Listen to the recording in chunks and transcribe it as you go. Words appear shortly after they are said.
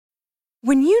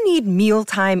When you need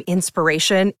mealtime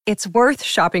inspiration, it's worth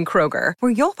shopping Kroger,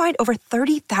 where you'll find over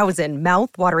 30,000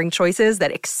 mouth-watering choices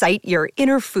that excite your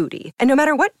inner foodie. And no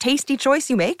matter what tasty choice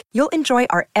you make, you'll enjoy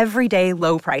our everyday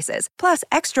low prices, plus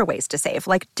extra ways to save,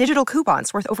 like digital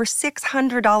coupons worth over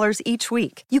 $600 each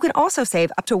week. You can also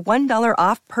save up to $1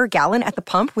 off per gallon at the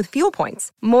pump with fuel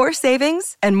points. More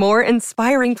savings and more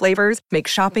inspiring flavors make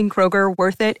shopping Kroger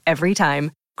worth it every time.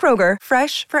 Kroger,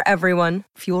 fresh for everyone.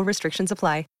 Fuel restrictions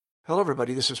apply. Hello,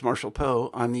 everybody. This is Marshall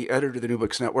Poe. I'm the editor of the New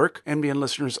Books Network. NBN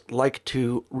listeners like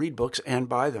to read books and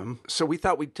buy them. So we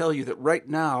thought we'd tell you that right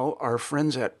now, our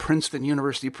friends at Princeton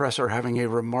University Press are having a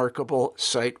remarkable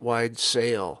site-wide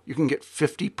sale. You can get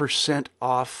 50%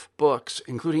 off books,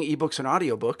 including ebooks and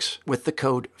audiobooks, with the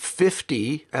code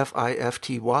 50,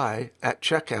 F-I-F-T-Y, at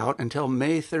checkout until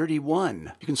May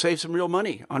 31. You can save some real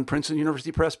money on Princeton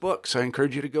University Press books. I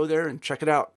encourage you to go there and check it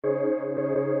out.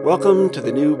 Welcome to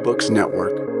the New Books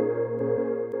Network.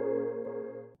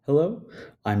 Hello,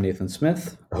 I'm Nathan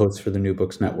Smith, host for the New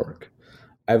Books Network.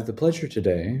 I have the pleasure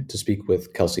today to speak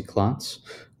with Kelsey Klotz,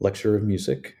 lecturer of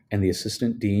music and the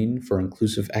Assistant Dean for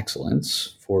Inclusive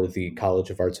Excellence for the College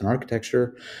of Arts and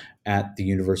Architecture at the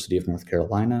University of North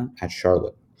Carolina at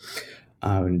Charlotte.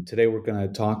 Today we're going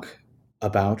to talk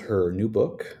about her new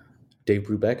book, Dave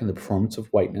Brubeck and the Performance of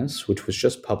Whiteness, which was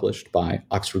just published by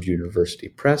Oxford University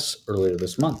Press earlier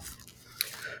this month.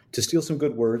 To steal some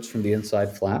good words from the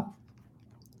inside flap,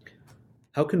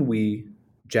 how can we,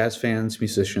 jazz fans,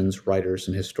 musicians, writers,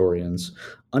 and historians,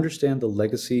 understand the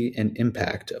legacy and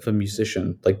impact of a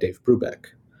musician like Dave Brubeck?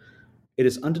 It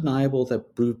is undeniable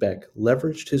that Brubeck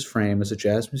leveraged his fame as a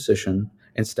jazz musician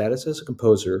and status as a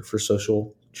composer for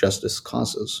social justice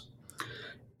causes.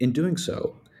 In doing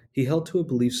so, he held to a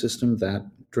belief system that,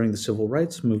 during the civil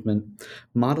rights movement,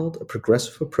 modeled a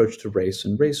progressive approach to race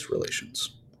and race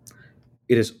relations.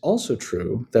 It is also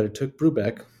true that it took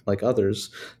Brubeck, like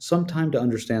others, some time to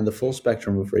understand the full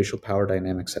spectrum of racial power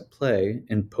dynamics at play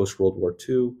in post-World War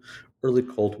II, early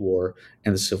Cold War,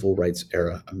 and the Civil Rights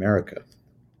era America.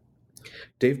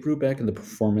 Dave Brubeck and the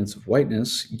Performance of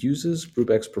Whiteness uses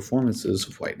Brubeck's performances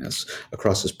of whiteness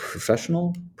across his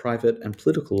professional, private, and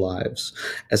political lives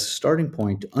as a starting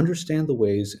point to understand the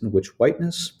ways in which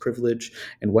whiteness, privilege,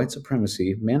 and white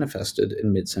supremacy manifested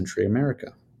in mid-century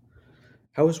America.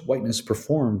 How is whiteness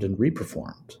performed and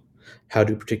reperformed? How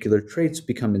do particular traits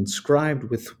become inscribed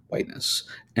with whiteness?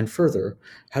 And further,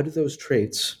 how do those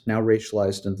traits, now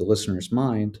racialized in the listener's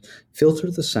mind, filter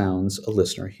the sounds a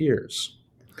listener hears?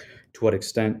 To what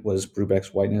extent was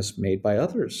Brubeck's whiteness made by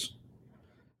others?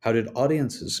 How did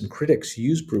audiences and critics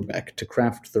use Brubeck to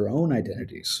craft their own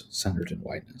identities centered in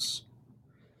whiteness?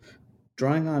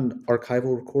 Drawing on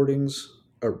archival recordings,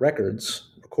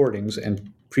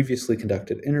 and previously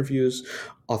conducted interviews,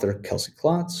 author Kelsey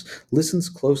Klotz listens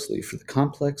closely for the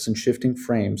complex and shifting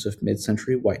frames of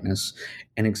mid-century whiteness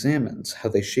and examines how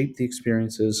they shape the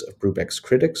experiences of Brubeck's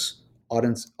critics,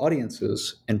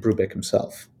 audiences, and Brubeck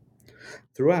himself.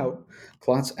 Throughout,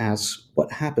 Klotz asks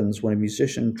what happens when a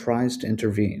musician tries to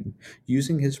intervene,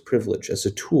 using his privilege as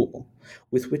a tool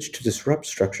with which to disrupt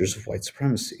structures of white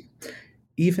supremacy,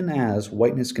 even as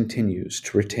whiteness continues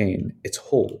to retain its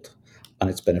hold on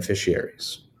its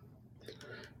beneficiaries.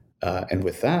 And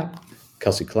with that,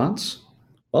 Kelsey Klotz,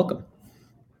 welcome.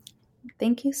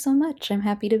 Thank you so much. I'm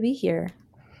happy to be here.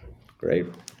 Great.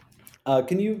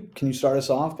 Can you start us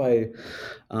off by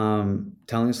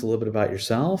telling us a little bit about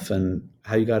yourself and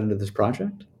how you got into this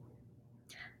project?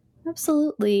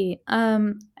 Absolutely.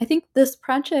 I think this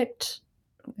project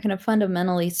kind of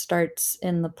fundamentally starts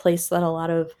in the place that a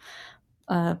lot of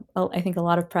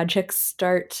projects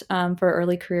start for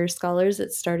early career scholars.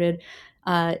 It started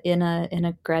in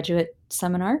a graduate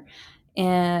seminar,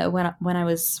 and when I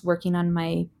was working on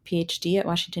my PhD at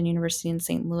Washington University in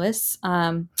St. Louis.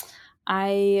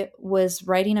 I was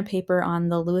writing a paper on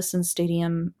the Lewiston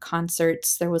Stadium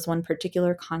concerts. There was one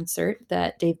particular concert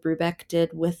that Dave Brubeck did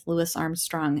with Louis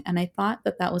Armstrong, and I thought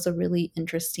that was a really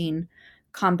interesting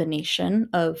combination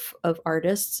of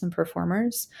artists and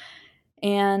performers.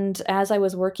 And as I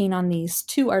was working on these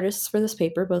two artists for this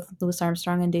paper, both Louis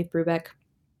Armstrong and Dave Brubeck,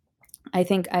 I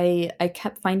think I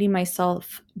kept finding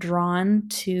myself drawn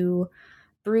to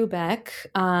Brubeck,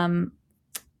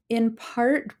 in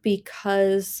part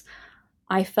because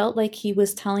I felt like he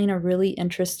was telling a really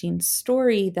interesting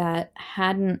story that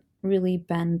hadn't really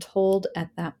been told at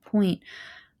that point.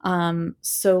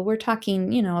 So we're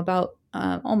talking, about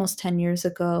almost 10 years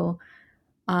ago.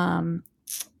 And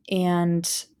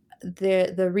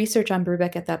the research on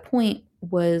Brubeck at that point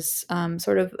was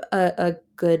sort of a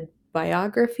good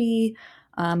biography,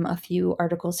 a few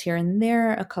articles here and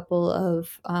there, a couple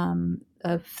of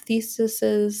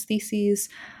theses,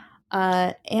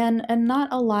 and not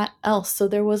a lot else. So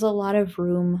there was a lot of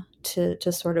room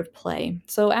to sort of play.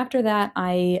 So after that,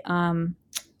 I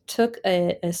took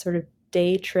a sort of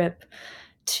day trip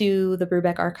to the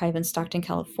Brubeck Archive in Stockton,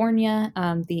 California.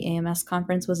 The AMS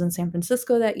conference was in San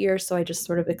Francisco that year, so I just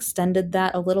sort of extended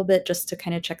that a little bit just to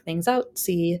kind of check things out,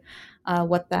 see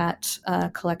what that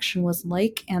collection was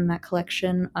like. And that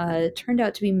collection turned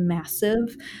out to be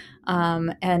massive,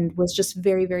 and was just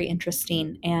very, very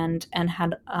interesting, and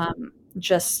had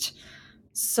just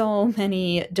so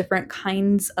many different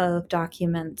kinds of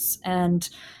documents. And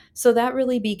so that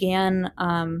really began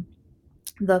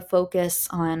the focus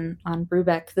on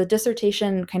Brubeck. The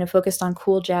dissertation kind of focused on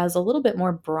cool jazz a little bit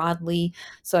more broadly.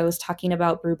 So I was talking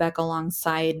about Brubeck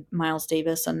alongside Miles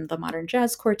Davis and the Modern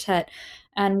Jazz Quartet.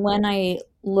 And when I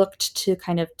looked to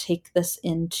kind of take this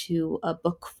into a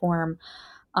book form,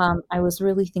 I was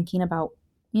really thinking about,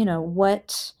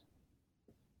 what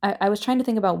I was trying to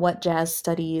think about what jazz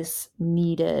studies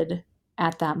needed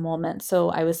at that moment. So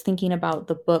I was thinking about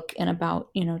the book in about,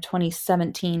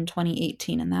 2017,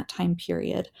 2018, in that time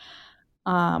period.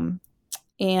 Um,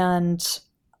 and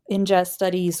in jazz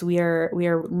studies, we are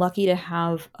lucky to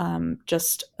have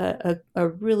just a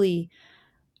really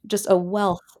just a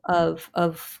wealth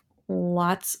of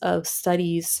lots of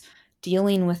studies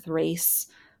dealing with race,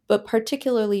 but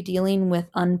particularly dealing with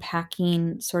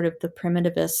unpacking sort of the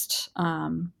primitivist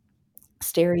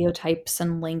stereotypes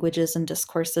and languages and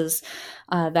discourses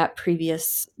that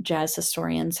previous jazz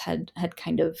historians had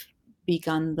kind of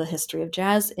begun the history of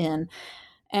jazz in.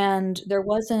 And there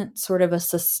wasn't sort of a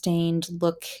sustained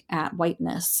look at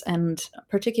whiteness. And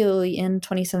particularly in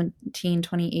 2017,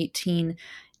 2018,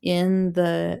 in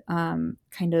the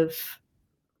kind of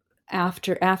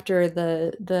after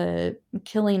the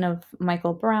killing of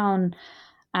Michael Brown,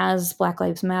 as Black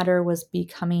Lives Matter was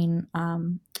becoming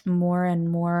more and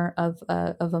more of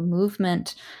a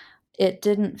movement, it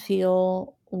didn't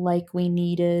feel like we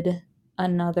needed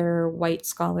another white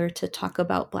scholar to talk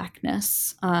about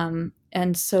Blackness.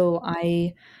 And so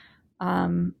I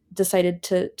decided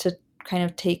to kind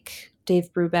of take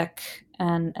Dave Brubeck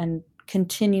and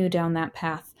continue down that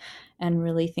path and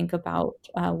really think about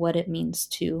what it means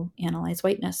to analyze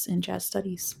whiteness in jazz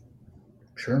studies.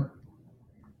 Sure.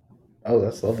 Oh,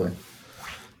 that's lovely.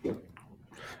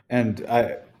 And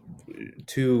I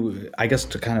guess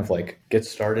to kind of like get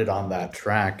started on that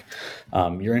track,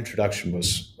 your introduction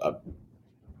was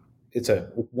it's a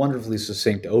wonderfully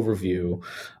succinct overview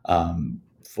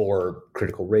for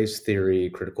critical race theory,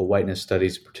 critical whiteness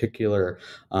studies in particular,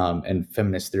 and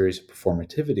feminist theories of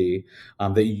performativity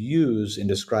that you use in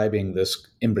describing this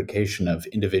imbrication of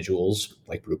individuals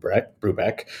like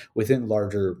Brubeck within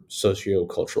larger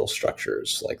socio-cultural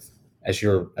structures, like as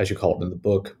you call it in the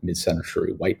book,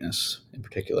 mid-century whiteness in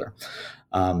particular.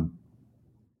 Can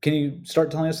you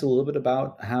start telling us a little bit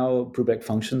about how Brubeck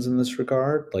functions in this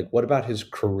regard? Like, what about his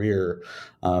career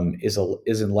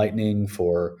is enlightening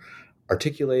for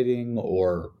articulating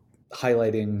or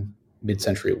highlighting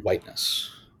mid-century whiteness,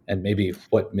 and maybe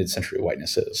what mid-century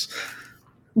whiteness is?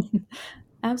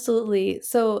 Absolutely.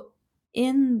 So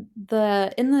in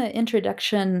the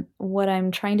introduction, what I'm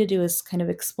trying to do is kind of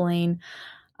explain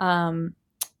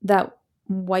that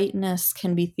whiteness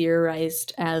can be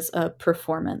theorized as a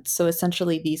performance. So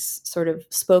essentially these sort of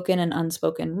spoken and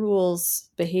unspoken rules,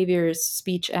 behaviors,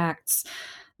 speech acts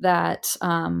that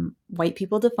white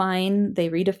people define, they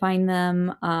redefine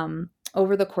them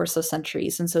over the course of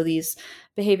centuries. And so these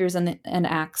behaviors and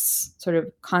acts sort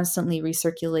of constantly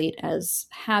recirculate as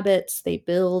habits. They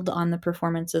build on the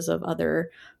performances of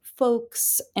other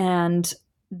folks, and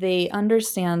they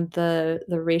understand the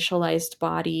racialized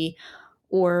body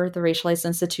or the racialized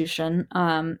institution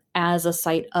as a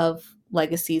site of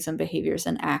legacies and behaviors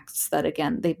and acts that,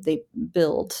 again, they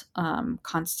build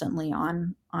constantly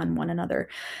on one another.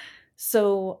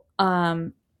 So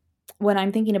when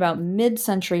I'm thinking about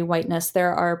mid-century whiteness,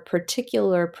 there are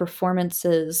particular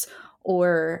performances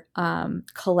or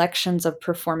collections of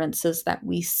performances that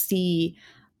we see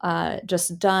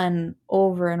just done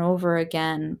over and over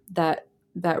again that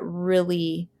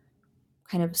really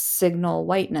kind of signal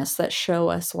whiteness, that show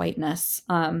us whiteness.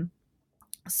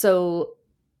 So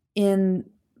in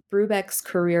Brubeck's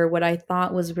career, what I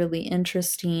thought was really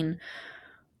interesting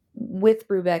with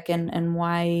Brubeck and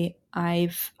why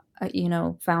I've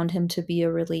found him to be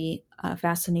a really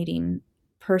fascinating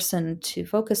person to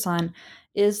focus on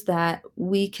is that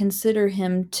we consider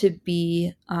him to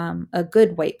be a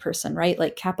good white person, right?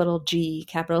 Like capital G,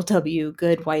 capital W,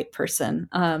 good white person.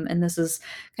 And this is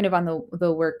kind of on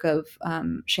the work of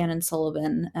Shannon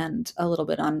Sullivan and a little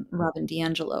bit on Robin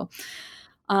DiAngelo.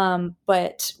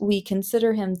 But we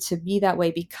consider him to be that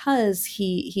way because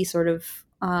he sort of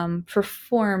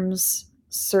performs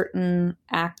certain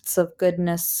acts of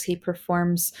goodness. He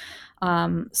performs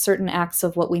certain acts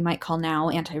of what we might call now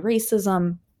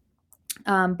anti-racism.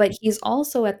 But he's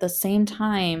also at the same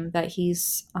time that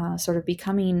he's sort of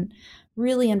becoming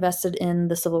really invested in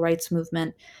the civil rights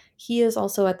movement, he is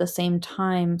also at the same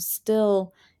time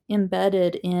still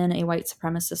embedded in a white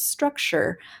supremacist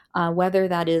structure, whether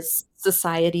that is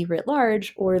society writ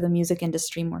large or the music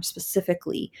industry more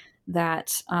specifically,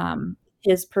 that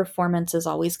his performance is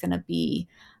always going to be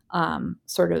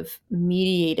sort of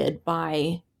mediated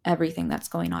by everything that's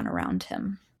going on around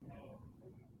him.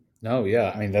 No,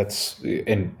 yeah, I mean that's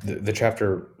in the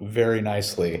chapter very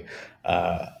nicely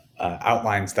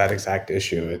outlines that exact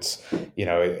issue. It's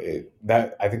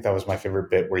that I think that was my favorite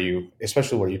bit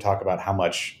especially where you talk about how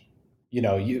much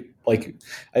you like.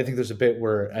 I think there's a bit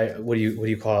where what do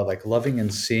you call it, like loving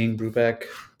and seeing Brubeck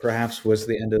perhaps was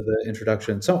the end of the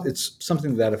introduction. So it's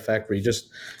something to that effect where you just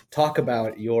talk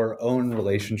about your own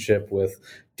relationship with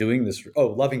doing this. Oh,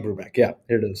 loving Brubeck, yeah,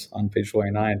 here it is on page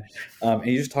 29, and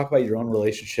you just talk about your own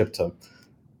relationship to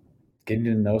getting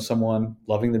to know someone,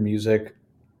 loving their music,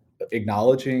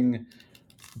 acknowledging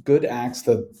good acts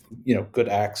good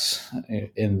acts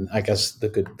in I guess the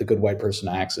good white person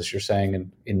acts, as you're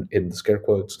saying in the scare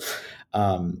quotes.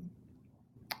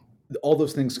 All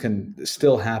those things can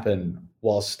still happen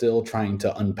while still trying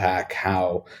to unpack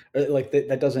how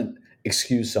that doesn't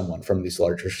excuse someone from these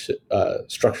larger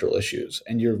structural issues.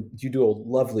 And you do a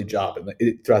lovely job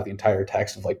throughout the entire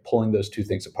text of like pulling those two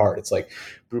things apart. It's like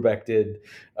Brubeck did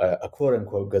a quote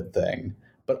unquote good thing,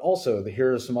 but also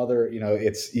here are some other,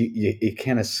 you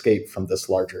can't escape from this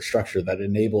larger structure that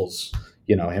enables,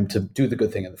 him to do the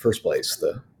good thing in the first place,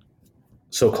 the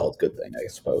so-called good thing, I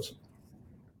suppose.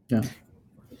 Yeah.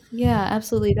 Yeah,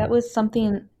 absolutely. That was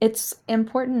something, it's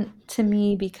important to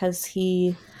me because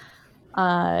he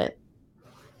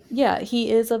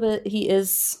he is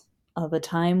of a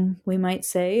time, we might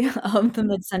say, of the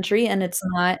mid-century, and it's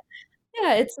not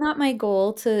my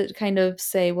goal to kind of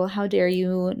say, well, how dare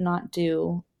you not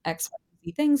do X, Y,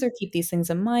 Z things or keep these things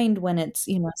in mind when it's,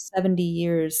 70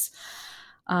 years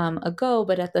ago.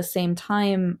 But at the same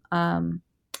time,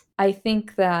 I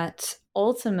think that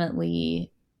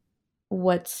ultimately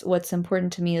what's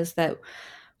important to me is that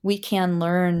we can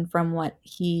learn from what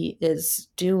he is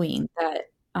doing, that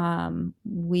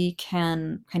we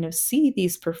can kind of see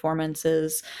these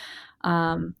performances.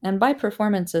 And by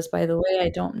performances, by the way, I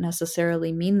don't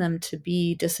necessarily mean them to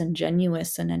be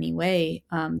disingenuous in any way.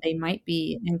 They might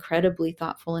be incredibly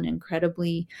thoughtful and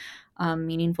incredibly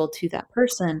meaningful to that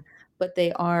person, but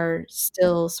they are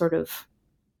still sort of,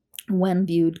 when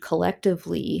viewed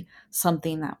collectively,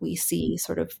 something that we see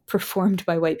sort of performed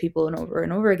by white people and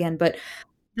over again. But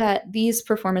that these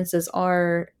performances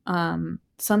are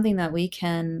something that we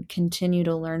can continue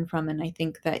to learn from. And I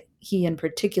think that he in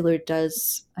particular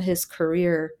his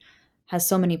career has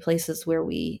so many places where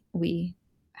we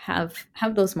have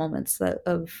those moments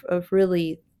of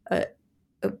really a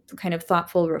kind of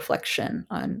thoughtful reflection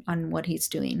on what he's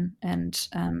doing and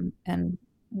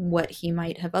what he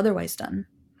might have otherwise done.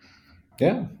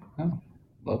 Yeah. Oh,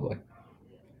 lovely.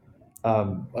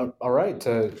 All right.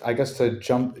 I guess to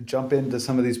jump into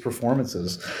some of these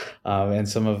performances and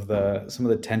some of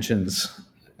the tensions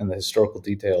and the historical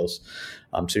details.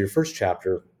 So your first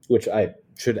chapter, which I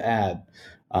should add,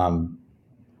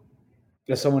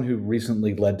 as someone who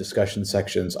recently led discussion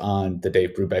sections on the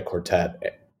Dave Brubeck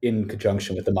Quartet in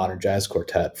conjunction with the Modern Jazz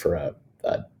Quartet for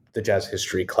the jazz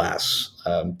history class,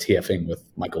 TFing with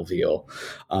Michael Veal,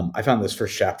 I found this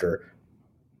first chapter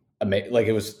like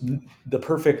it was the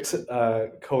perfect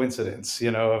coincidence,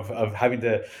 of having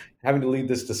to lead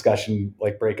this discussion,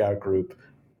 like breakout group,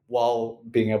 while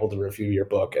being able to review your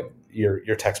book. And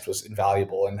your text was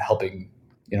invaluable in helping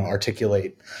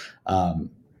articulate and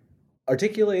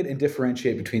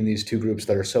differentiate between these two groups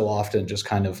that are so often just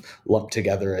kind of lumped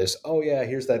together as, oh yeah,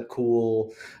 here's that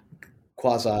cool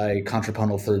quasi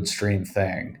contrapuntal third stream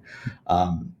thing.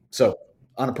 So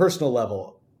on a personal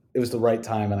level, it was the right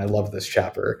time, and I love this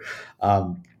chapter.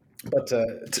 But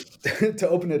to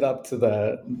open it up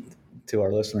to our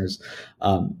listeners,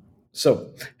 so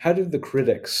how did the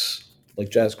critics, like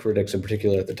jazz critics in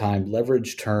particular at the time,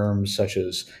 leverage terms such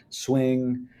as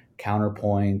swing,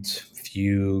 counterpoint,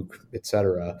 fugue,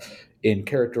 etc., in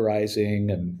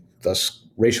characterizing and thus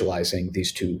racializing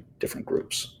these two different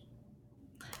groups?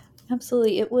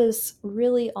 Absolutely. It was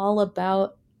really all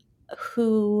about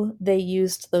who they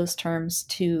used those terms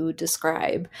to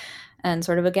describe. And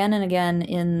sort of again and again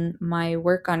in my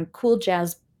work on cool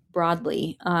jazz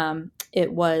broadly,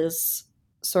 it was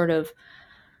sort of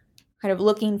kind of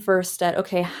looking first at,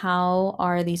 okay, how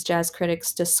are these jazz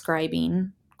critics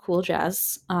describing cool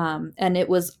jazz? And it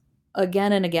was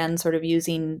again and again sort of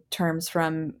using terms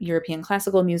from European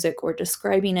classical music or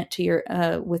describing it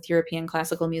to with European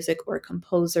classical music or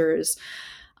composers,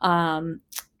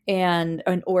 and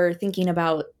or thinking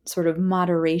about sort of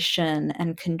moderation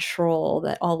and control,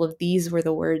 that all of these were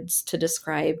the words to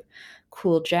describe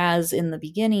cool jazz in the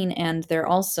beginning. And they're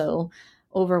also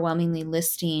overwhelmingly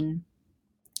listing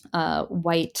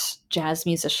white jazz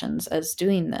musicians as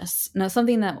doing this. Now,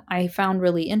 something that I found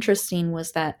really interesting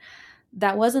was that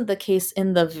that wasn't the case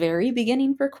in the very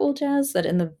beginning for cool jazz. That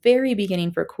in the very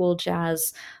beginning for cool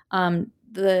jazz,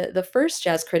 the first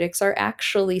jazz critics are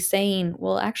actually saying,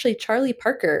 well, actually, Charlie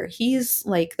Parker, he's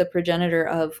like the progenitor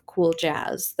of cool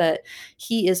jazz, that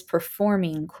he is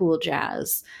performing cool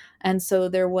jazz. And so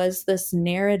there was this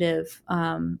narrative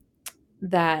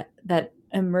that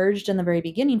emerged in the very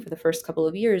beginning for the first couple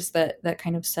of years that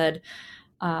kind of said,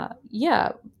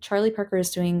 yeah, Charlie Parker is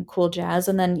doing cool jazz.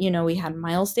 And then, we had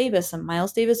Miles Davis, and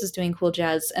Miles Davis is doing cool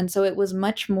jazz. And so it was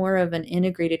much more of an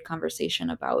integrated conversation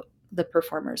about the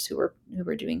performers who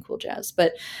were doing cool jazz.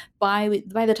 But by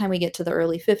the time we get to the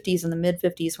early 50s and the mid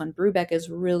 50s, when Brubeck is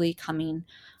really coming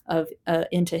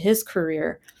into his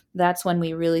career, that's when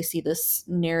we really see this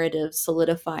narrative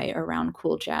solidify around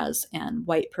cool jazz and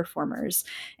white performers.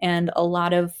 And a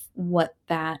lot of what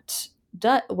that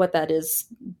is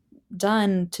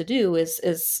done to do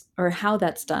is or how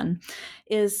that's done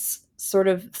is sort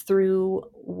of through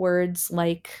words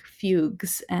like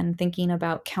fugues and thinking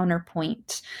about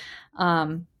counterpoint,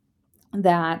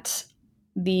 that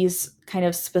these kind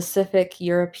of specific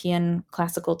European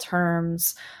classical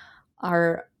terms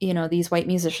are, these white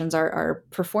musicians are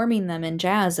performing them in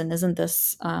jazz. And isn't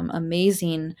this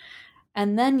amazing?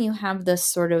 And then you have this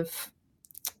sort of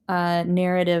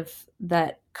narrative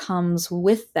that comes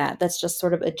with that's just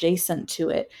sort of adjacent to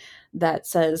it, that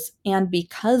says, and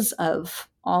because of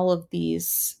all of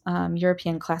these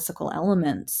European classical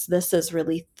elements, this is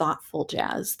really thoughtful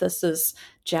jazz. This is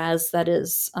jazz that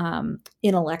is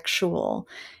intellectual.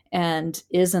 And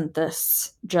isn't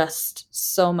this just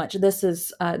so much? This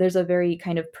is, there's a very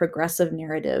kind of progressive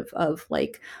narrative of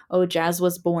like, oh, jazz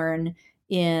was born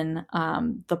in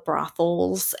the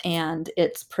brothels, and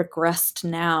it's progressed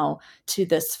now to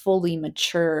this fully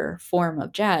mature form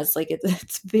of jazz. Like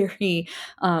it's very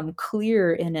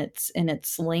clear in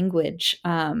its language.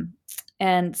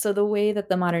 And so the way that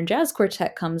the Modern Jazz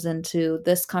Quartet comes into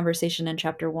this conversation in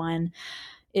chapter 1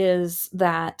 is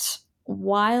that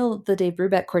while the Dave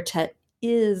Brubeck Quartet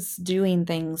is doing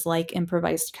things like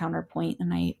improvised counterpoint,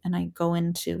 and I go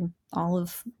into all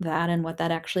of that and what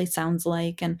that actually sounds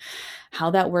like and how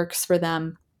that works for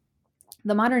them,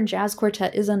 the Modern Jazz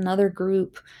Quartet is another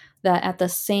group that at the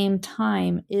same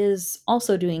time is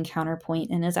also doing counterpoint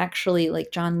and is actually,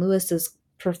 like John Lewis is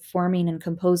performing and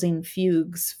composing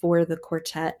fugues for the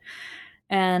quartet.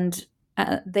 And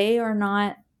they are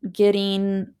not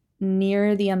getting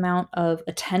near the amount of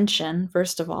attention.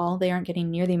 First of all, they aren't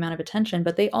getting near the amount of attention,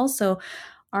 but they also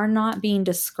are not being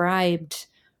described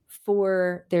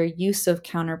for their use of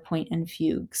counterpoint and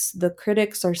fugues. The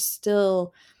critics are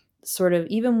still sort of,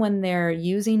 even when they're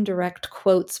using direct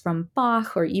quotes from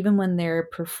Bach, or even when they're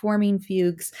performing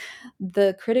fugues,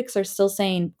 the critics are still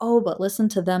saying, oh, but listen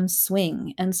to them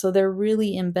swing. And so they're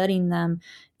really embedding them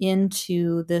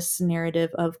into this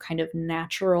narrative of kind of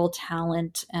natural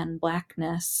talent and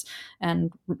Blackness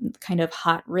and kind of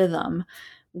hot rhythm.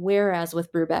 Whereas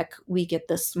with Brubeck, we get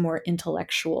this more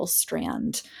intellectual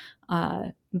strand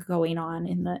going on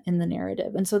in the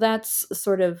narrative. And so that's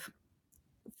sort of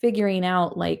figuring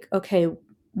out, like, okay,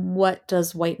 what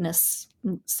does whiteness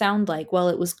sound like? Well,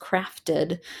 it was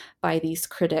crafted by these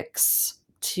critics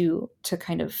to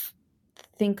kind of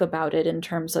think about it in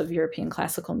terms of European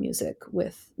classical music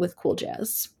with cool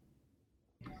jazz.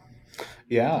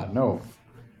 Yeah, no.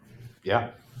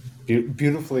 Yeah.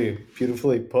 Beautifully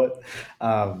put.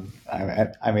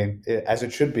 I mean, as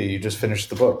it should be. You just finished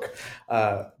the book,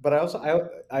 but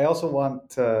I also want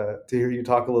to hear you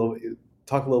talk a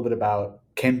little bit about,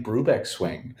 can Brubeck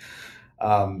swing?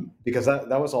 Because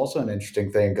that was also an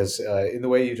interesting thing. Because in the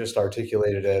way you just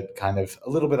articulated it, kind of a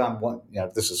little bit on one,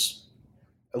 this is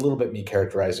a little bit me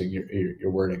characterizing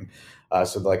your wording.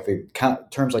 So like the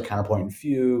terms like counterpoint and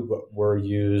fugue were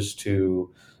used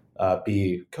to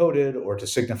be coded or to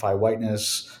signify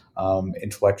whiteness,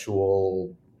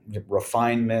 intellectual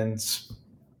refinements,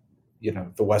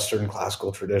 the Western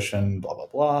classical tradition, blah, blah,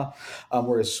 blah.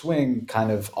 Whereas swing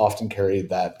kind of often carried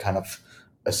that kind of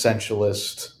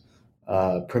essentialist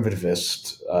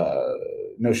primitivist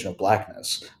notion of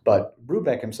blackness. But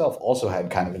Brubeck himself also had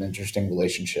kind of an interesting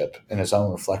relationship in his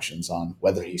own reflections on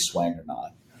whether he swang or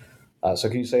not. So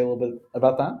can you say a little bit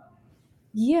about that?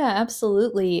 Yeah,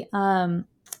 absolutely.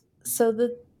 So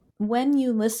when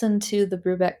you listen to the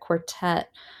Brubeck Quartet,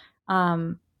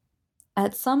 um,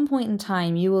 at some point in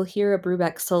time, you will hear a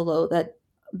Brubeck solo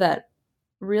that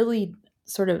really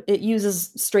sort of it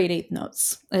uses straight eighth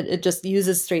notes. It just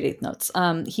uses straight eighth notes.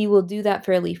 He will do that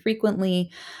fairly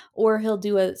frequently, or he'll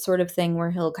do a sort of thing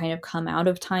where he'll kind of come out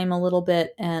of time a little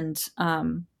bit, and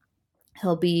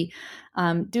he'll be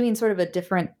doing sort of a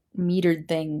different metered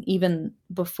thing even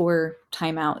before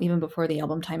timeout, even before the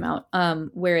album timeout,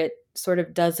 where it sort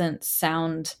of doesn't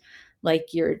sound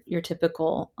like your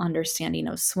typical understanding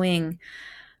of swing.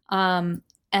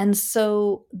 And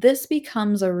so this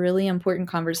becomes a really important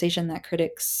conversation that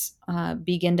critics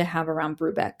begin to have around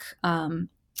Brubeck,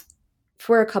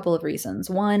 for a couple of reasons.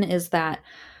 One is that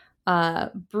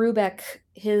Brubeck,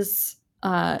 his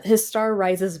star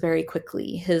rises very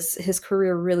quickly. His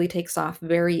career really takes off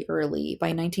very early. By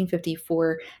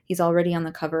 1954, he's already on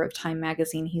the cover of Time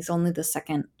magazine. He's only the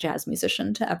second jazz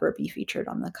musician to ever be featured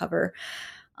on the cover.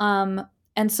 And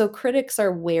so critics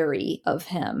are wary of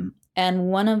him. And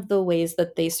one of the ways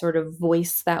that they sort of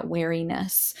voice that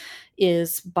wariness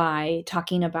is by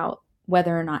talking about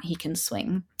whether or not he can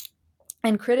swing.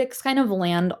 And critics kind of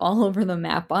land all over the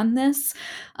map on this.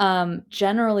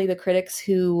 Generally, the critics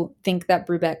who think that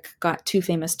Brubeck got too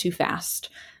famous too fast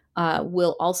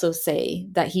will also say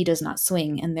that he does not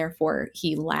swing, and therefore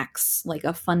he lacks like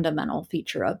a fundamental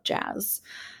feature of jazz.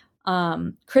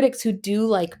 Critics who do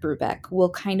like Brubeck will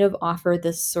kind of offer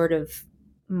this sort of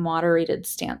moderated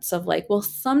stance of like, well,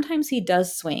 sometimes he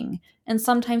does swing and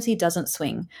sometimes he doesn't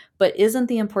swing, but isn't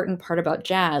the important part about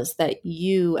jazz that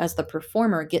you as the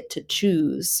performer get to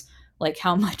choose like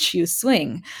how much you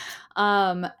swing?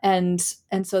 And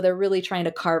so they're really trying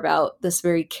to carve out this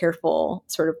very careful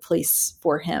sort of place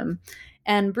for him.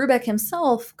 And Brubeck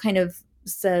himself kind of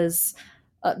says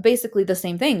basically the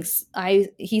same things.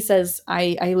 He says,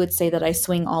 I would say that I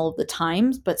swing all of the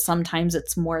time, but sometimes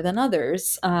it's more than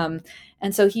others.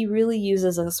 And so he really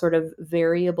uses a sort of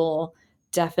variable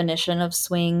definition of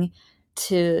swing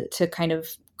to kind of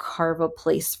carve a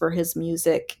place for his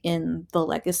music in the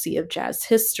legacy of jazz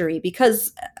history,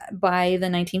 because by the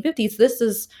 1950s, this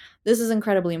is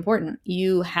incredibly important.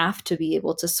 You have to be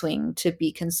able to swing to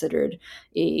be considered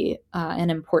an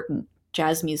important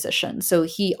jazz musician. So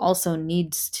he also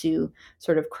needs to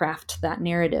sort of craft that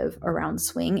narrative around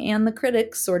swing. And the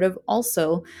critics sort of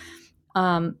also,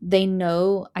 they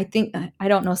know, I think, I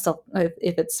don't know if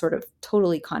it's sort of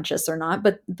totally conscious or not,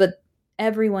 but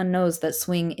everyone knows that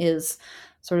swing is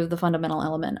sort of the fundamental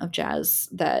element of jazz,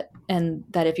 and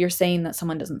that if you're saying that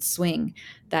someone doesn't swing,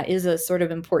 that is a sort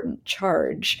of important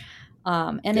charge.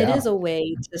 And it is a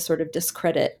way to sort of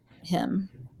discredit him.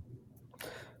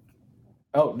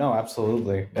 Oh no,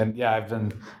 absolutely, and yeah, I've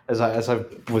been as I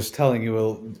was telling you, a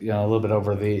little bit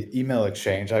over the email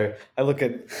exchange. I look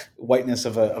at whiteness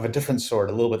of a different sort,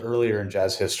 a little bit earlier in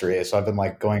jazz history. So I've been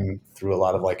like going through a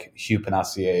lot of like Hugh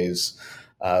Panassier's,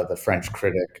 the French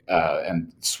critic,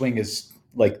 and swing is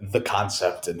like the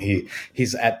concept, and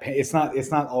he's at. It's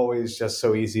not always just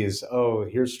so easy as, oh,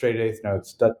 here's straight eighth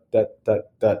notes, da da da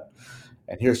da,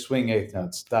 and here's swing eighth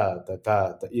notes, da da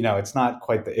da, da. It's not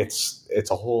quite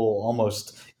it's a whole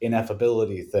almost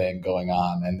ineffability thing going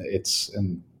on,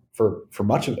 and for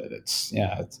much of it,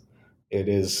 it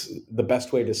is the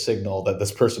best way to signal that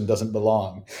this person doesn't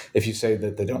belong if you say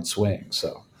that they don't swing.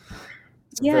 So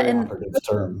it's a very operative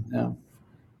term.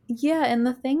 Yeah, and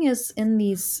the thing is, in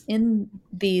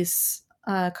these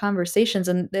conversations,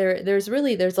 and there's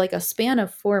like a span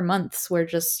of 4 months where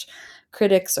just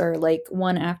critics are like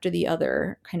one after the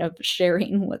other kind of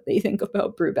sharing what they think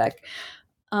about Brubeck.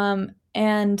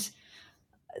 And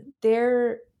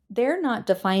they're not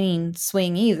defining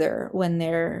swing either when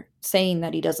they're saying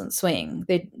that he doesn't swing.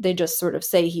 They just sort of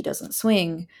say he doesn't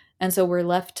swing. And so we're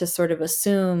left to sort of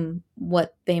assume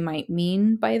what they might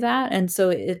mean by that. And so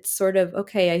it's sort of,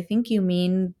 okay, I think you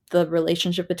mean the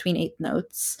relationship between eighth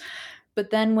notes.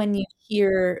 But then when you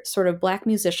hear sort of Black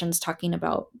musicians talking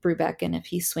about Brubeck and if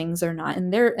he swings or not,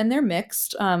 and they're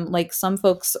mixed. Like some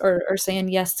folks are saying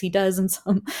yes he does, and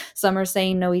some are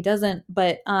saying no he doesn't.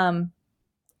 But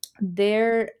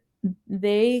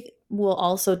they will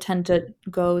also tend to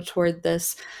go toward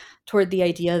the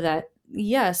idea that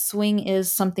yes, swing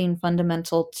is something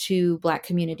fundamental to Black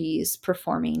communities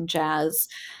performing jazz.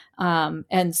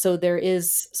 And so there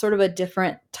is sort of a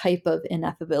different type of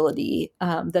ineffability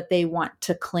that they want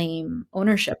to claim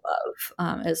ownership of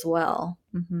as well.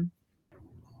 Mm-hmm.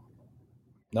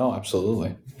 No,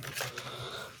 absolutely.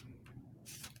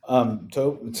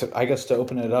 I guess to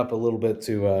open it up a little bit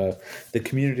to the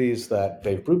communities that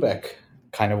Dave Brubeck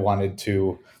kind of wanted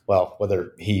to, well,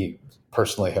 whether he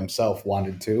personally himself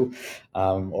wanted to,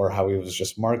 or how he was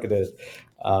just marketed.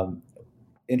 Um,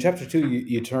 in chapter two,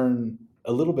 you turn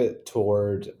a little bit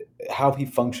toward how he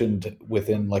functioned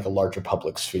within like a larger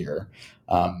public sphere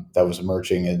that was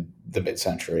emerging in the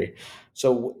mid-century.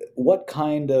 So, what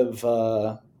kind of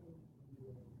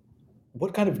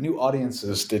new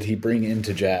audiences did he bring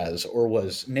into jazz, or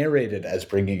was narrated as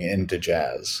bringing into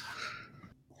jazz?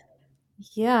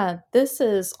 Yeah, this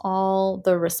is all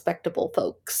the respectable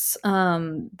folks.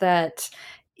 That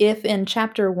if in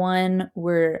chapter one,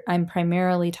 where I'm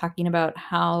primarily talking about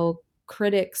how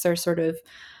critics are sort of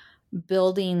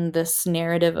building this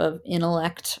narrative of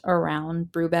intellect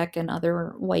around Brubeck and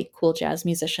other white cool jazz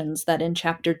musicians, that in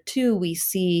chapter two, we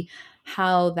see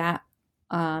how that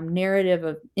narrative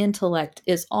of intellect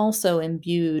is also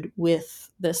imbued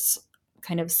with this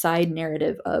kind of side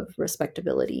narrative of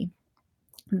respectability.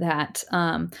 That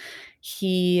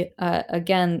he,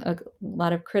 again, a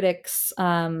lot of critics,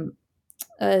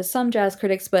 some jazz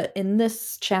critics, but in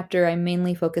this chapter, I'm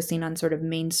mainly focusing on sort of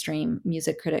mainstream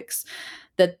music critics,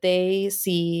 that they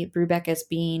see Brubeck as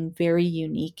being very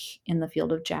unique in the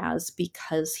field of jazz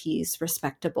because he's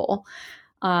respectable.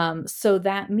 So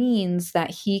that means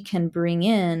that he can bring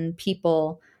in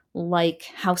people like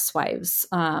housewives,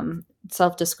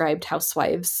 self described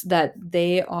housewives, that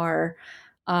they are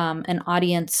an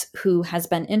audience who has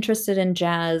been interested in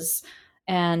jazz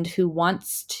and who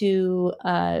wants to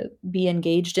be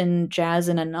engaged in jazz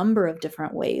in a number of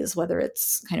different ways, whether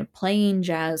it's kind of playing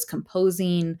jazz,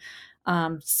 composing,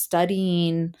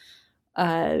 studying,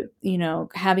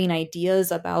 having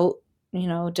ideas about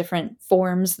different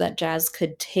forms that jazz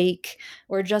could take,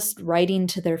 or just writing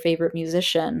to their favorite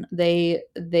musician. They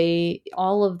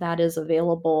all of that is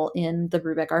available in the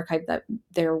Brubeck archive. That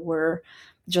there were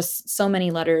just so many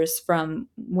letters from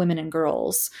women and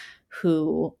girls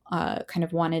who kind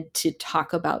of wanted to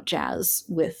talk about jazz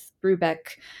with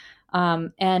Brubeck.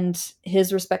 And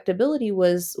his respectability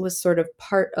was sort of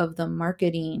part of the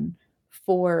marketing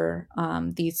for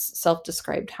these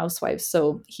self-described housewives.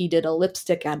 So he did a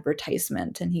lipstick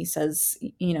advertisement, and he says,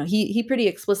 he pretty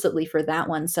explicitly for that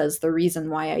one says the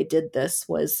reason why I did this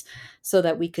was so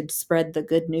that we could spread the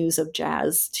good news of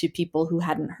jazz to people who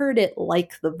hadn't heard it,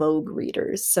 like the Vogue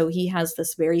readers. So he has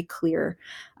this very clear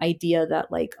idea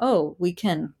that, like, oh, we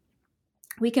can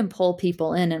pull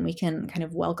people in and we can kind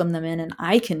of welcome them in, and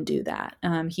I can do that.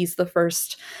 He's the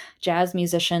first jazz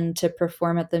musician to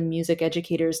perform at the Music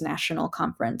Educators National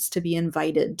Conference, to be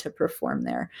invited to perform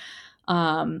there.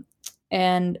 um,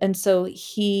 and so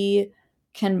he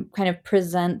can kind of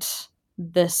present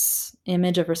this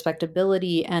image of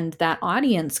respectability, and that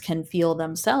audience can feel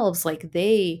themselves like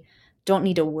they don't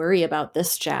need to worry about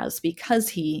this jazz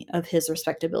because of his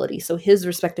respectability. So his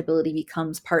respectability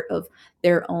becomes part of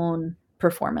their own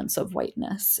performance of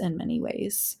whiteness in many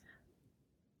ways.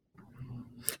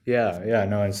 Yeah,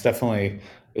 no,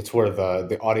 it's where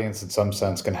the audience in some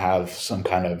sense can have some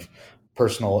kind of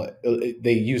personal.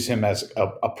 They use him as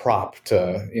a prop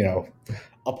to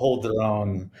uphold their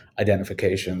own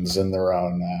identifications and their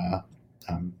own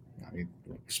um, I mean,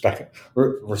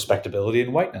 respectability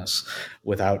and whiteness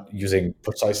without using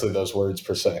precisely those words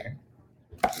per se.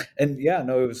 And yeah,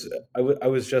 no, it was I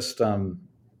was just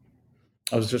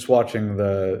watching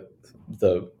the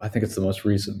I think it's the most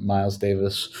recent Miles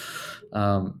Davis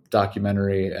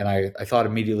documentary, and I thought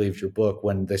immediately of your book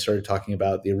when they started talking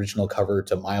about the original cover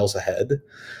to Miles Ahead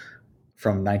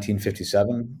from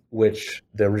 1957, which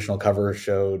the original cover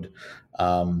showed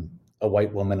a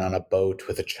white woman on a boat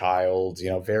with a child,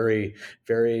 very,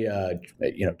 very,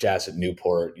 jazz at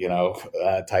Newport,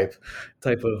 type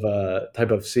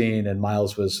of scene. And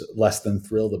Miles was less than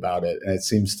thrilled about it. And it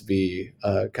seems to be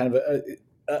kind of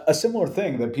a similar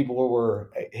thing that people were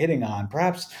hitting on.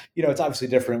 Perhaps, it's obviously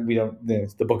different. We don't,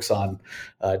 the book's on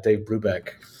Dave Brubeck,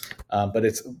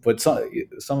 but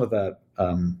some of that,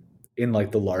 in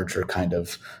like the larger kind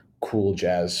of cool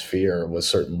jazz sphere was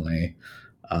certainly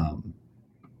um,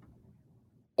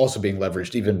 also being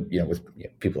leveraged, even with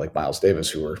people like Miles Davis,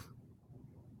 who were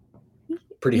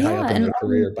pretty high Yeah, up in their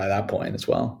career by that point as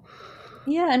well.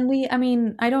 yeah, and I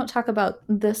mean, I don't talk about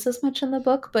this as much in the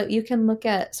book, but you can look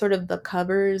at sort of the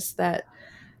covers that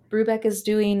Brubeck is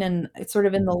doing, and it's sort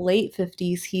of in the late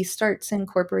 50s, he starts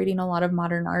incorporating a lot of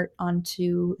modern art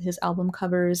onto his album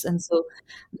covers. And so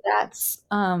that's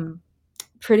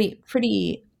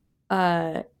pretty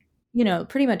uh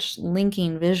pretty much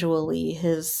linking visually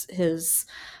his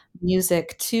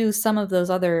music to some of those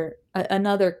other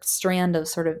another strand of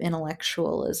sort of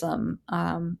intellectualism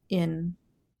in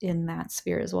that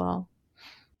sphere as well.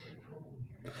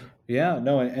 Yeah,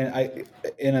 no, and I,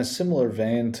 in a similar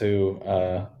vein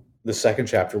to the second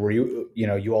chapter, where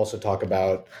you also talk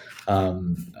about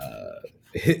um,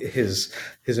 his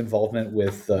involvement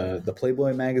with the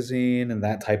Playboy magazine and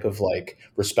that type of like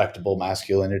respectable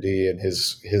masculinity, and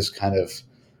his kind of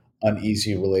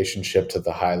uneasy relationship to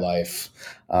the high life,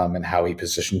 and how he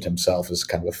positioned himself as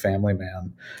kind of a family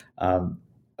man.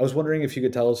 I was wondering if you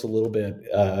could tell us a little bit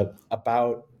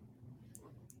about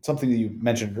something that you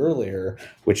mentioned earlier,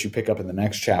 which you pick up in the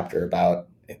next chapter about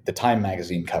the Time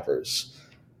magazine covers,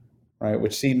 right?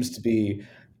 Which seems to be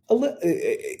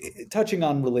touching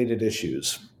on related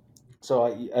issues.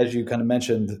 So, as you kind of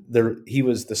mentioned, he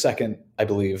was the second, I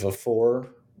believe, of four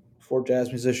jazz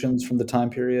musicians from the time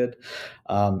period,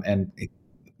 and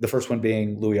the first one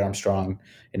being Louis Armstrong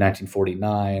in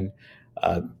 1949,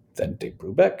 then Dave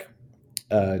Brubeck.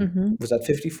 Was that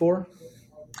 54?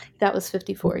 That was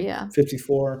 54, yeah.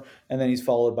 54, and then he's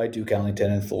followed by Duke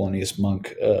Ellington and Thelonious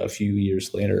Monk a few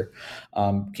years later.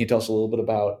 Can you tell us a little bit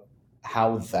about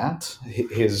how that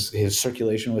his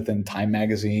circulation within Time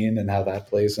magazine and how that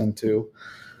plays into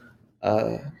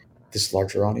this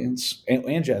larger audience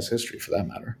and jazz history, for that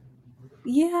matter?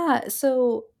 Yeah,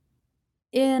 so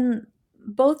in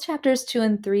both chapters 2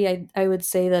 and 3, I would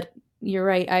say that you're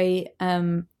right. I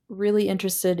am really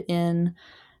interested in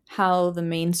how the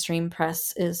mainstream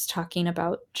press is talking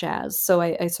about jazz. So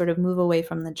I sort of move away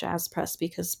from the jazz press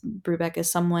because Brubeck is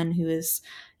someone who is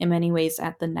in many ways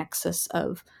at the nexus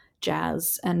of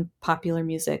jazz and popular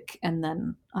music, and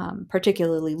then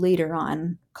particularly later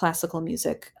on classical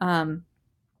music.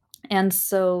 And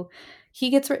so he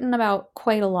gets written about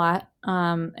quite a lot,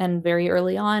 and very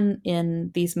early on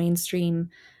in these mainstream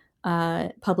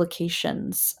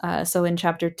publications. So in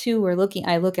chapter 2,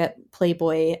 I look at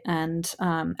Playboy and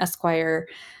Esquire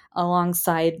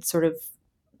alongside sort of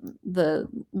the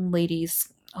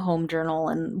ladies' home journal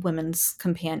and women's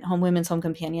home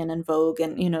companion and Vogue,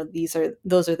 and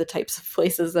those are the types of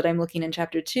places that I'm looking in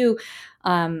chapter 2,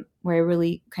 where I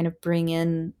really kind of bring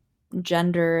in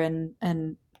gender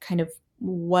and kind of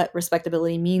what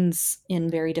respectability means in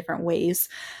very different ways.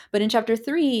 But in chapter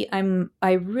 3,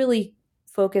 I really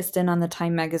focused in on the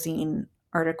Time magazine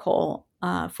article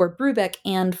for Brubeck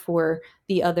and for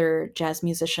the other jazz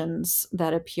musicians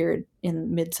that appeared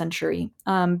in mid-century,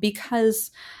 because,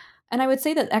 and I would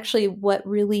say that actually what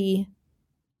really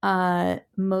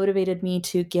motivated me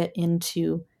to get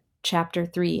into chapter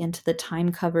 3, into the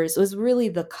Time covers, was really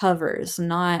the covers,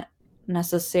 not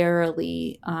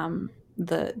necessarily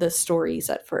the stories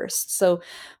at first. So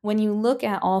when you look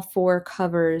at all 4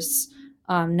 covers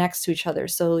next to each other,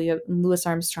 so you have Louis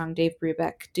Armstrong, Dave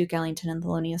Brubeck, Duke Ellington, and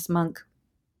Thelonious Monk,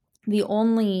 the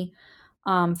only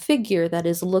figure that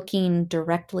is looking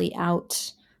directly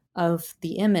out of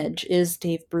the image is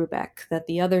Dave Brubeck, that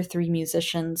the other 3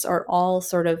 musicians are all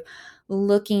sort of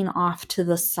looking off to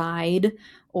the side,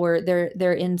 or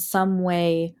they're in some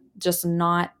way just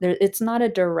not there. It's not a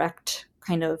direct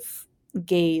kind of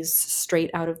gaze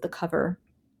straight out of the cover.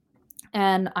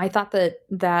 And I thought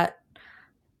that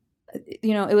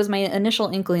it was my initial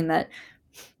inkling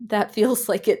that feels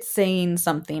like it's saying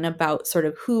something about sort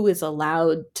of who is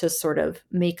allowed to sort of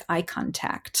make eye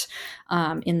contact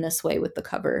in this way with the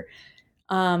cover.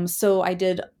 So I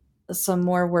did some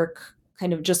more work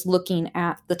kind of just looking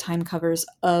at the Time covers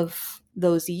of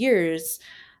those years,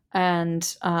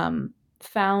 and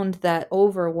found that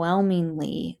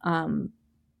overwhelmingly,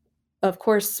 of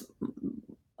course,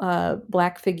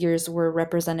 Black figures were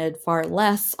represented far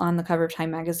less on the cover of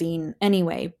Time magazine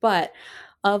anyway, but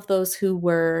of those who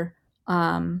were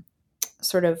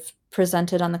sort of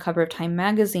presented on the cover of Time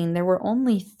magazine, there were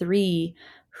only 3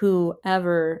 who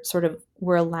ever sort of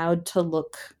were allowed to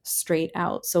look straight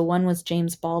out. So one was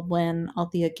James Baldwin,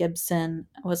 Althea Gibson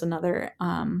was another,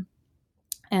 and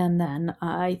then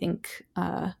I think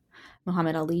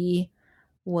Muhammad Ali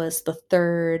was the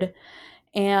third.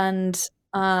 And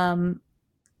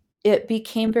it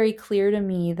became very clear to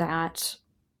me that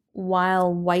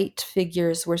while white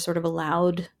figures were sort of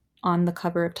allowed on the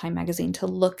cover of Time magazine to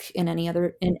look in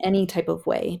any type of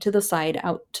way, to the side,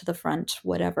 out to the front,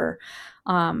 whatever,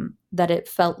 that it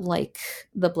felt like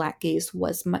the Black gaze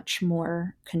was much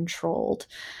more controlled.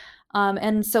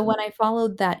 And so when I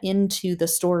followed that into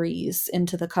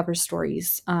the cover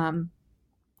stories,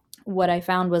 what I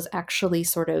found was actually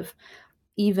sort of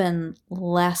even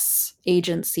less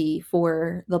agency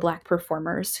for the Black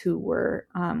performers who were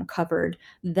covered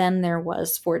than there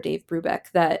was for Dave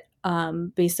Brubeck. That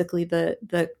basically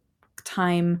the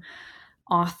Time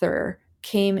author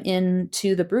came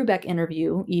into the Brubeck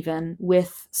interview even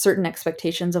with certain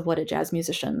expectations of what a jazz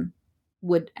musician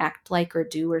would act like or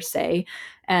do or say.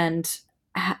 And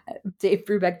Dave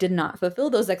Brubeck did not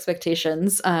fulfill those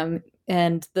expectations. And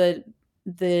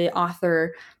the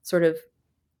author sort of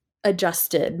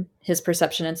adjusted his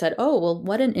perception and said, oh, well,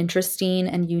 what an interesting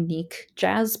and unique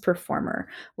jazz performer.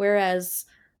 Whereas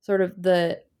sort of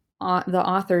the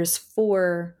authors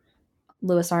for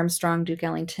Louis Armstrong, Duke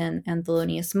Ellington, and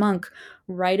Thelonious Monk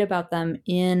write about them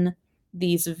in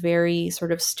these very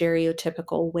sort of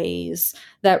stereotypical ways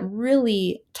that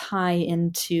really tie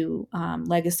into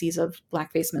legacies of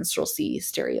blackface minstrelsy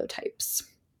stereotypes.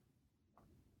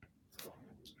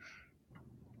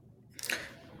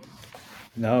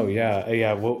 No,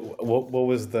 yeah. What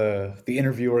was the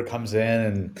interviewer comes in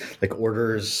and like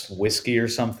orders whiskey or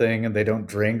something, and they don't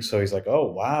drink, so he's like, oh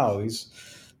wow,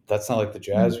 that's not like the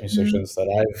jazz musicians that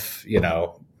I've,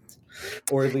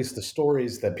 or at least the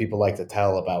stories that people like to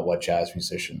tell about what jazz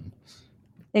musicians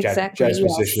and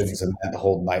that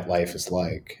whole nightlife is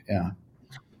like.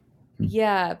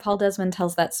 Yeah, Paul Desmond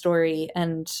tells that story,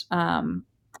 and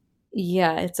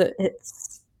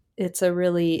it's a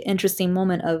really interesting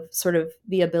moment of sort of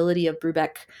the ability of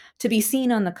Brubeck to be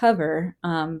seen on the cover,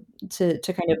 to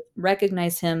kind of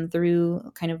recognize him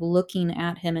through kind of looking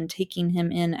at him and taking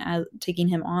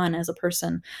him on as a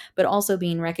person, but also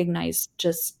being recognized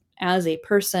just as a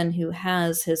person who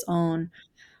has his own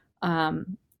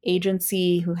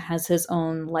agency, who has his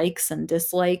own likes and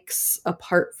dislikes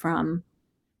apart from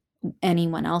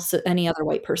anyone else, any other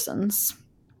white persons.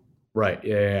 Right.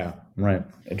 Yeah. Right.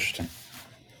 Interesting.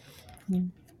 Yeah.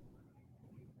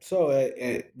 So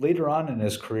later on in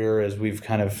his career, as we've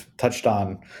kind of touched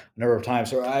on a number of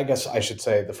times, or I guess I should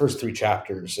say the first 3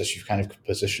 chapters, as you've kind of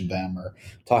positioned them, are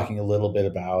talking a little bit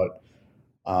about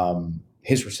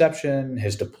his reception,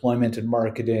 his deployment in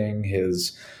marketing,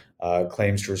 his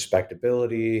claims to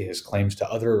respectability, his claims to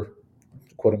other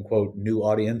quote unquote new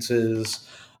audiences.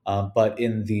 But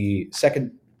in the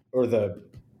second or the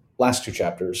last 2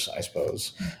 chapters, I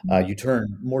suppose, you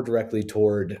turn more directly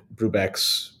toward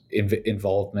Brubeck's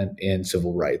involvement in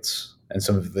civil rights and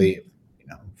some of the,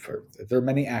 there are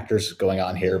many actors going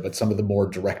on here, but some of the more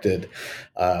directed,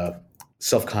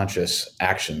 self-conscious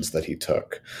actions that he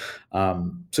took.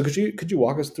 So could you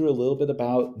walk us through a little bit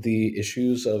about the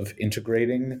issues of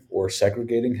integrating or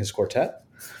segregating his quartet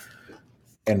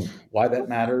and why that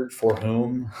mattered, for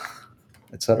whom,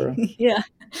 etc.? Yeah,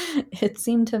 it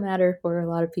seemed to matter for a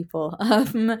lot of people.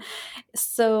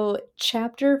 So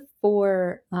chapter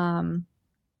 4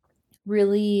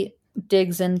 really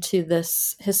digs into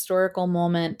this historical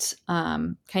moment,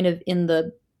 kind of in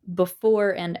the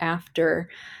before and after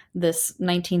this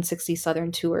 1960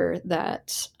 Southern tour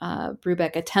that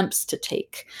Brubeck attempts to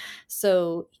take.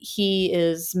 So he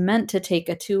is meant to take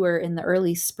a tour in the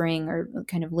early spring or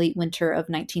kind of late winter of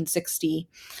 1960.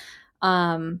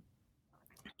 And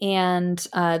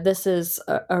this is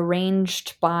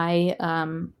arranged by,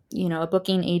 a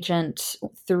booking agent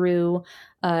through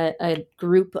a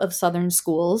group of Southern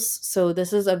schools. So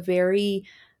this is a very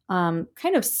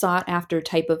kind of sought after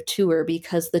type of tour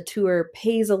because the tour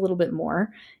pays a little bit more.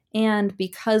 And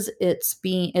because it's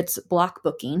block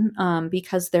booking,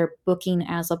 because they're booking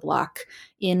as a block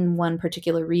in one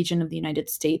particular region of the United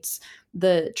States,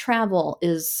 the travel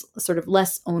is sort of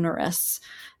less onerous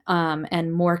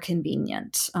and more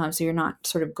convenient. So you're not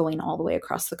sort of going all the way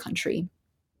across the country.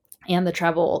 And the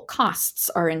travel costs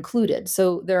are included.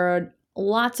 So there are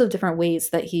lots of different ways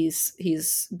that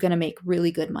he's going to make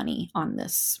really good money on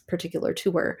this particular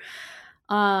tour.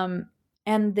 And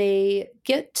they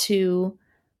get to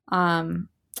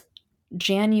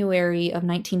January of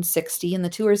 1960, and the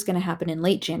tour is going to happen in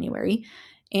late January.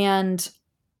 And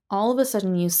all of a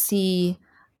sudden you see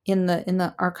in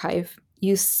the archive,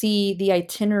 you see the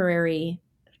itinerary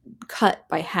cut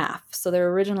by half. So there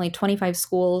were originally 25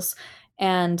 schools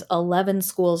and 11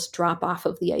 schools drop off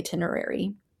of the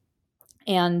itinerary.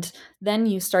 And then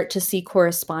you start to see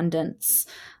correspondence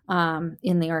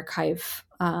in the archive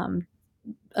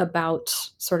about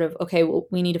sort of, okay, well,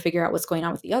 we need to figure out what's going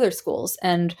on with the other schools.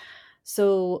 And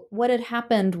so what had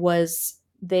happened was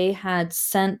they had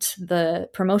sent the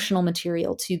promotional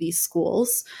material to these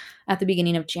schools at the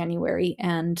beginning of January,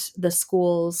 and the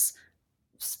schools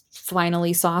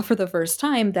finally saw for the first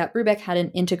time that Brubeck had an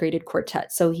integrated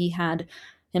quartet. So he had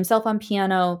himself on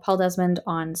piano, Paul Desmond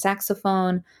on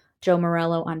saxophone, Joe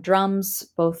Morello on drums.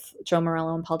 Both Joe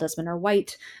Morello and Paul Desmond are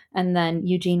white. And then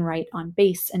Eugene Wright on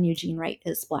bass, and Eugene Wright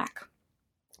is black.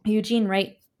 Eugene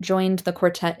Wright joined the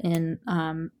quartet in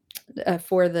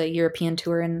for the European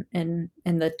tour in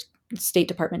the State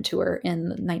Department tour in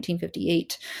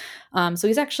 1958. So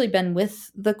he's actually been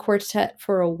with the quartet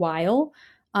for a while,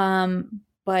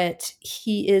 but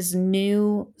he is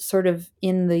new sort of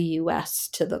in the US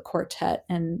to the quartet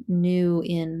and new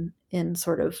in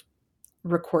sort of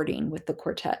recording with the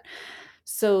quartet.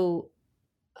 So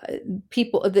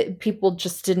people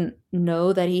just didn't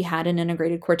know that he had an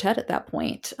integrated quartet at that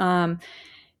point. So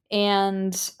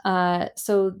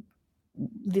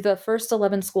the first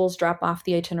 11 schools drop off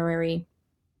the itinerary.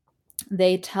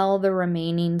 They tell the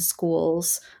remaining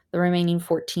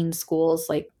 14 schools,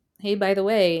 like, hey, by the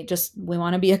way, we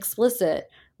want to be explicit.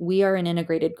 We are an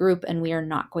integrated group and we are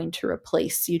not going to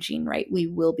replace Eugene Wright. We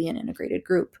will be an integrated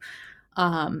group.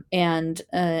 And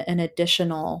an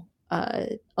additional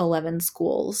 11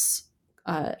 schools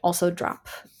also drop,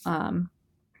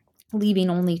 leaving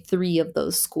only 3 of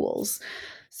those schools.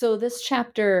 So this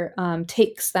chapter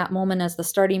takes that moment as the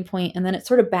starting point, and then it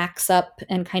sort of backs up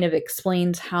and kind of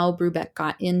explains how Brubeck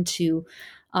got into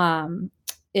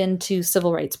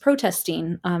civil rights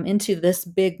protesting, into this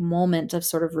big moment of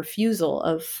sort of refusal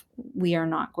of, we are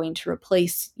not going to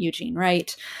replace Eugene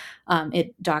Wright.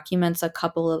 It documents a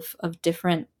couple of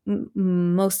different,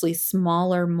 mostly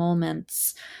smaller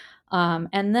moments.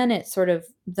 And then it sort of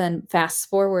then fast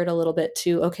forward a little bit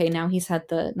to, okay, now he's had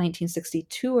the 1960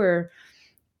 tour.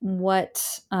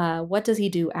 What does he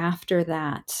do after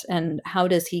that? And how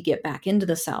does he get back into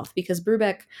the South? Because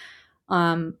Brubeck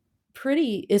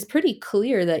is pretty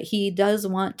clear that he does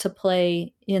want to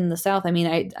play in the South. I mean,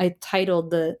 I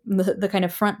titled the kind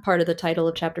of front part of the title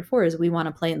of chapter 4 is "We Want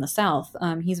to Play in the South."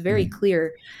 He's very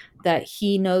clear that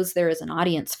he knows there is an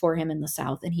audience for him in the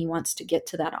South, and he wants to get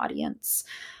to that audience.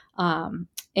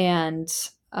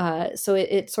 So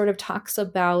it sort of talks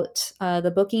about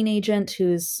the booking agent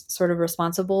who's sort of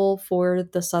responsible for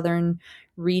the Southern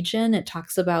region. It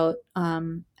talks about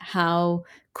how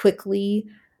quickly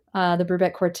the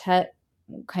Brubeck Quartet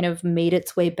kind of made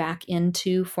its way back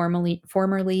into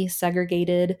formerly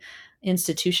segregated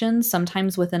institutions,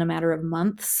 sometimes within a matter of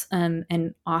months.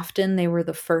 And often they were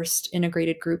the first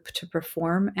integrated group to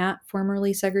perform at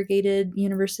formerly segregated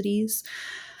universities.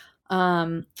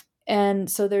 And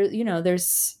so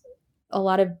there's a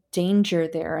lot of danger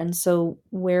there. And so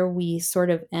where we sort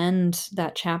of end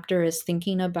that chapter is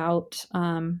thinking about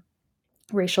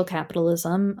racial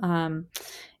capitalism,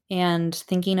 and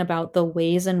thinking about the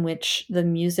ways in which the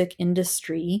music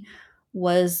industry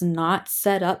was not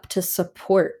set up to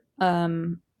support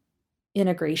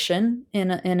integration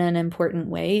in an important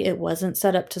way. It wasn't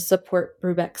set up to support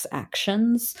Brubeck's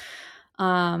actions.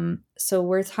 So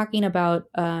we're talking about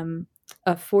a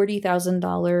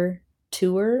 $40,000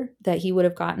 tour that he would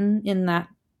have gotten in that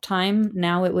time.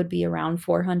 Now it would be around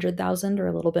 400,000 or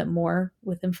a little bit more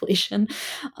with inflation.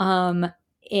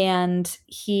 And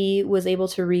he was able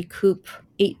to recoup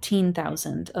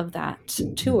 18,000 of that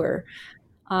tour.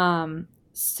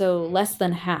 So less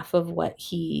than half of what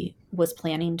he was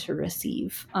planning to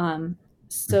receive.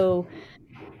 So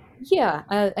yeah,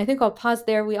 I think I'll pause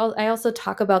there. I also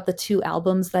talk about the 2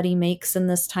 albums that he makes in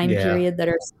this time period that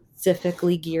are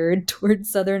specifically geared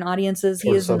towards Southern audiences. He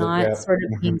is not sort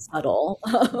of being subtle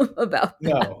about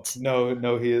that. No.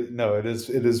 It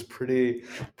is pretty.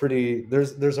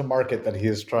 There's a market that he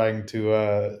is trying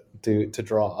to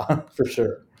draw for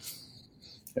sure.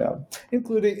 Yeah,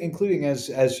 including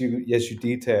as you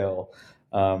detail,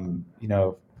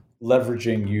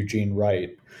 leveraging Eugene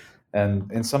Wright.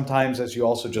 And sometimes, as you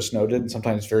also just noted,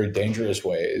 sometimes very dangerous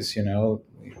ways,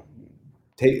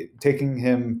 taking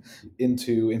him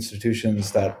into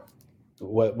institutions that,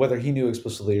 whether he knew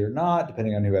explicitly or not,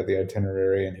 depending on who had the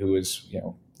itinerary and who was,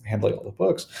 handling all the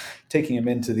books, taking him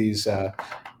into these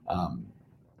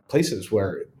places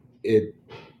where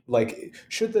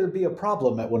should there be a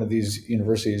problem at one of these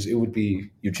universities, it would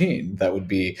be Eugene that would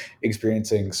be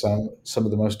experiencing some of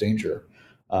the most danger.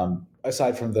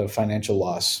 Aside from the financial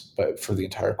loss, but for the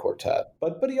entire quartet.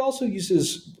 But he also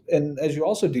uses, and as you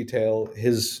also detail,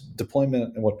 his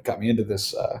deployment, and what got me into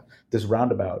this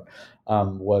roundabout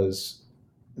was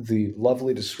the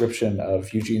lovely description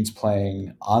of Eugene's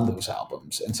playing on those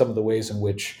albums and some of the ways in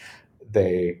which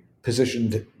they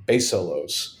positioned bass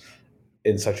solos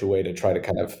in such a way to try to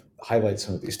kind of highlight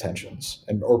some of these tensions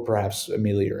or perhaps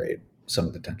ameliorate some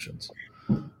of the tensions.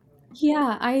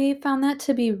 Yeah, I found that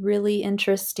to be really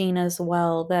interesting as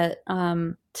well, that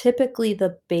typically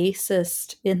the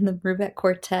bassist in the Brubeck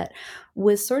Quartet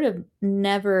was sort of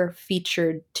never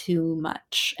featured too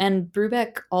much. And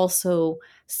Brubeck also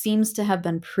seems to have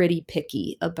been pretty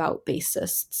picky about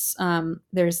bassists.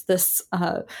 There's this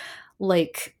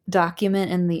like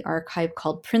document in the archive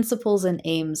called Principles and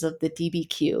Aims of the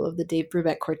DBQ, of the Dave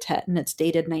Brubeck Quartet, and it's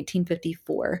dated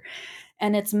 1954.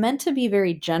 And it's meant to be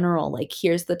very general, like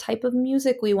here's the type of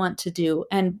music we want to do.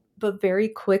 But very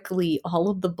quickly, all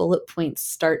of the bullet points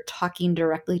start talking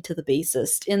directly to the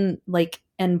bassist.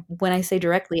 And when I say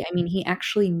directly, I mean he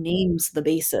actually names the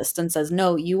bassist and says,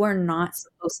 no, you are not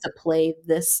supposed to play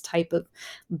this type of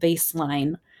bass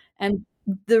line. And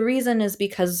the reason is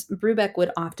because Brubeck would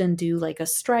often do like a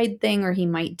stride thing, or he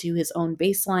might do his own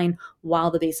bass line while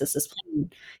the bassist is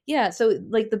playing. Yeah, so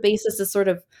like the bassist is sort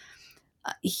of,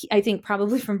 I think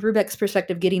probably from Brubeck's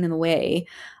perspective, getting in the way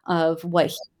of what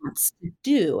he wants to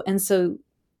do. And so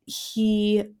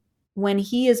when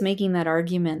he is making that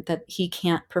argument that he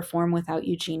can't perform without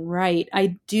Eugene Wright,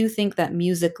 I do think that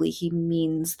musically he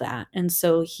means that. And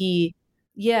so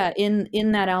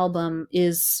in that album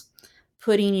is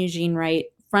putting Eugene Wright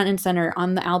front and center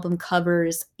on the album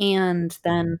covers, and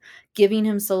then giving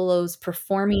him solos,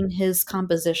 performing his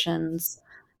compositions,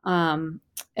 and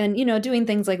doing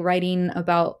things like writing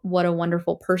about what a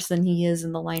wonderful person he is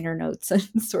in the liner notes,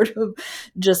 and sort of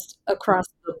just across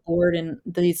the board in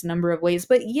these number of ways.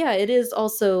 But yeah, it is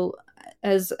also,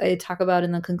 as I talk about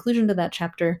in the conclusion to that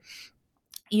chapter,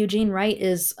 Eugene Wright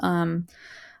is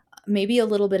maybe a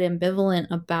little bit ambivalent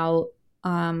about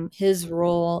his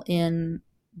role in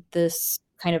this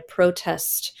kind of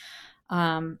protest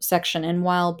section. And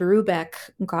while Brubeck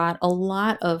got a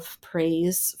lot of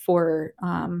praise for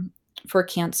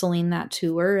canceling that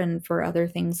tour and for other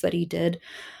things that he did,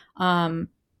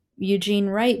 Eugene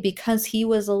Wright, because he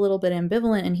was a little bit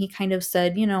ambivalent, and he kind of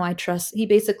said, he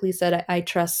basically said, I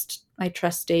trust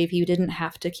Dave. He didn't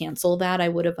have to cancel that. I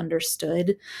would have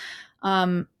understood.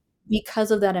 Because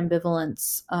of that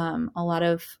ambivalence,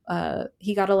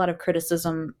 he got a lot of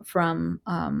criticism from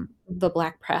the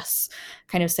Black press,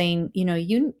 kind of saying,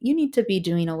 you need to be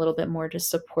doing a little bit more to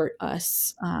support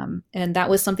us. And that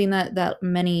was something that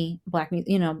many Black,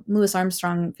 Louis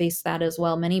Armstrong faced that as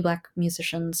well. Many Black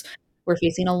musicians were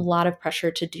facing a lot of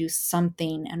pressure to do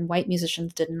something, and white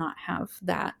musicians did not have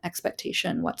that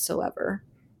expectation whatsoever.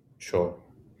 Sure.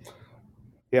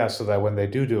 Yeah, so that when they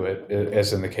do it,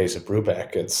 as in the case of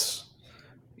Brubeck, it's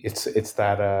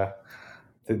that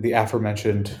the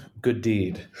aforementioned good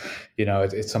deed.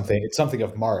 It's something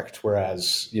of marked.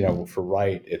 Whereas for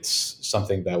Wright, it's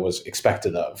something that was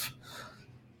expected of.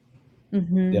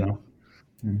 Mm-hmm.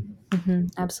 Mm-hmm.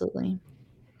 Absolutely.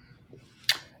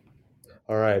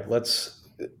 All right,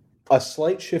 a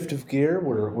slight shift of gear.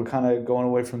 We're kind of going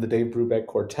away from the Dave Brubeck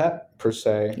Quartet per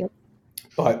se. Yep.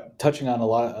 But touching on a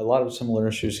lot of similar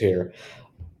issues here.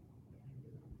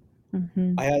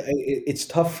 Mm-hmm. It's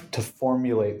tough to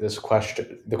formulate the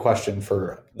question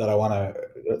that I want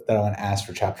to ask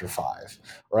for chapter 5,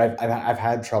 or I've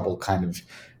had trouble kind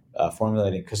of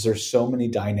formulating, because there's so many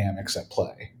dynamics at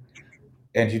play,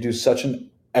 and you do such an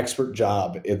expert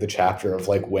job in the chapter of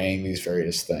like weighing these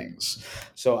various things.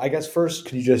 So I guess first,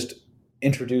 can you just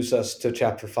introduce us to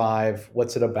chapter 5?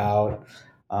 What's it about?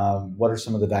 What are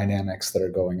some of the dynamics that are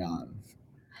going on?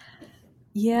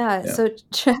 Yeah. So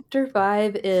chapter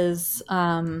 5 is,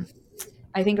 I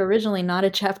think originally not a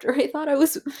chapter I thought I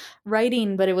was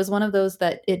writing, but it was one of those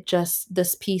that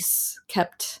this piece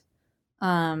kept,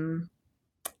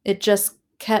 it just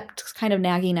kept kind of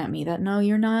nagging at me that, no,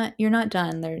 you're not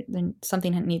done. There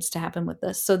something needs to happen with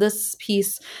this. So this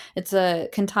piece, it's a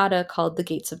cantata called The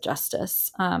Gates of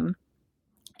Justice.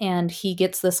 And he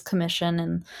gets this commission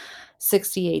in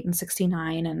 68 and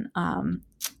 69. And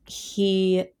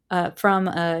he, from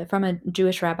a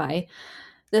Jewish rabbi,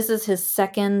 this is his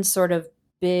second sort of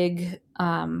big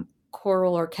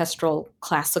choral orchestral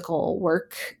classical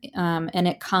work, and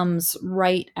it comes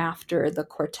right after the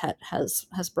quartet has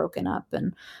broken up.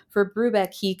 And for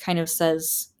Brubeck, he kind of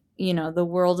says, the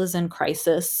world is in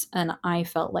crisis, and I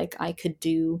felt like I could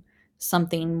do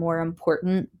something more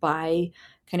important by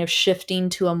kind of shifting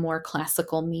to a more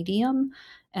classical medium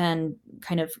and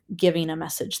kind of giving a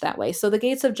message that way. So The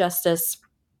Gates of Justice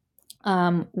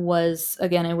was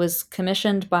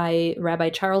commissioned by Rabbi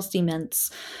Charles D.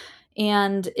 Mintz,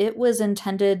 and it was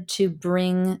intended to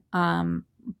bring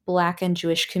Black and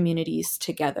Jewish communities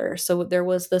together. So there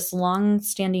was this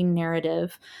long-standing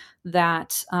narrative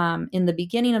that in the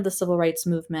beginning of the civil rights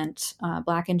movement,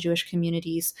 Black and Jewish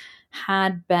communities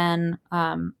had been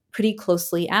pretty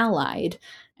closely allied.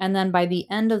 And then by the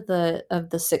end of the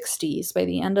 60s, by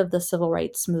the end of the civil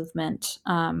rights movement,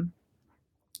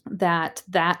 that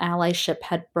allyship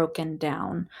had broken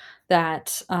down,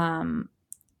 that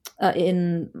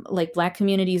in like Black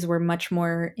communities were much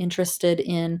more interested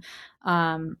in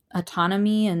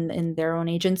autonomy and in their own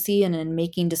agency and in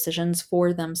making decisions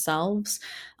for themselves.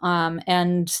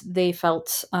 And they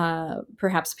felt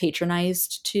perhaps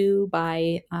patronized too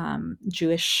by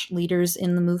Jewish leaders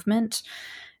in the movement.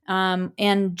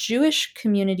 And Jewish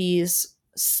communities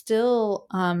still,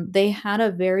 they had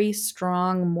a very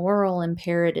strong moral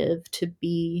imperative to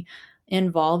be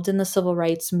involved in the civil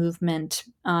rights movement.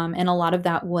 And a lot of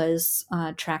that was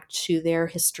tracked to their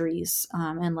histories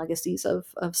and legacies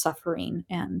of suffering.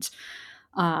 And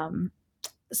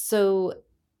so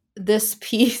this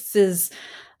piece is,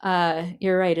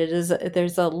 you're right, it is,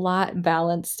 there's a lot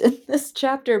balanced in this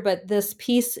chapter, but this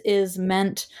piece is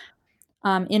meant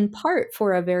in part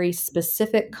for a very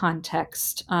specific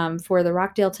context for the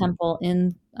Rockdale Temple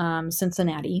in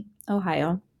Cincinnati,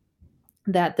 Ohio,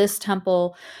 that this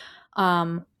temple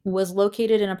was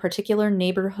located in a particular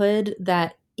neighborhood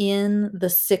that in the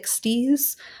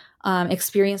 60s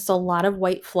experienced a lot of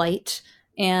white flight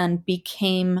and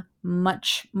became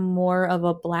much more of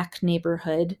a Black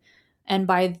neighborhood. And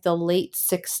by the late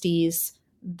 60s,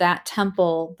 that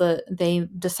temple, they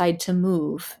decide to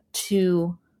move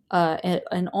to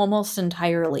an almost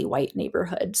entirely white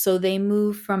neighborhood. So they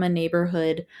moved from a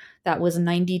neighborhood that was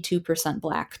 92%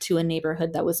 Black to a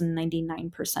neighborhood that was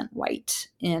 99% white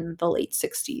in the late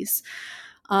 60s.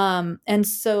 And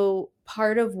so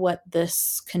part of what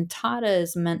this cantata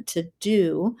is meant to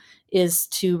do is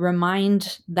to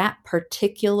remind that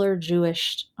particular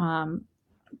Jewish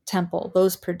temple,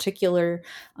 those particular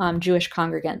Jewish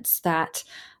congregants, that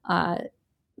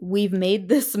we've made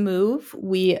this move.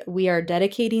 We are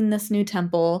dedicating this new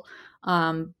temple,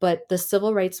 but the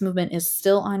civil rights movement is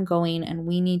still ongoing, and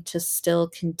we need to still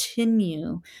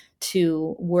continue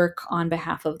to work on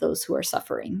behalf of those who are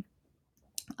suffering.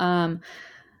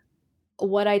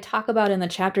 What I talk about in the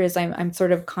chapter is I'm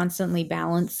sort of constantly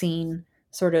balancing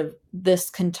sort of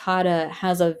this cantata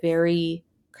has a very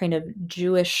kind of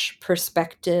Jewish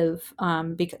perspective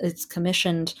because it's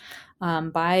commissioned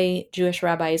by Jewish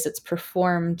rabbis. It's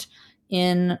performed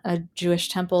in a Jewish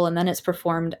temple, and then it's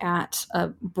performed at a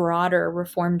broader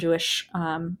Reform Jewish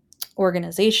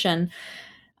organization.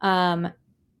 And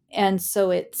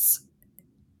so it's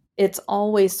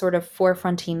always sort of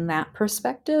forefronting that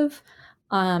perspective.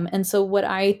 And so what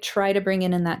I try to bring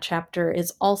in that chapter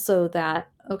is also that,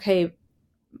 okay,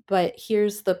 but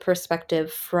here's the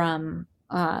perspective from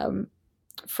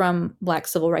Black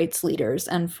civil rights leaders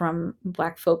and from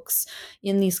Black folks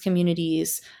in these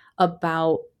communities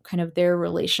about kind of their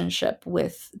relationship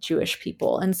with Jewish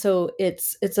people. And so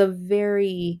it's a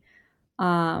very,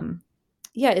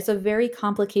 it's a very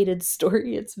complicated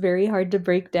story. It's very hard to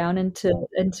break down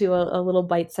into a little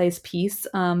bite-sized piece.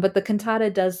 But the cantata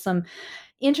does some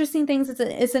interesting things.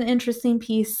 It's an interesting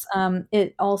piece.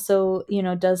 It also,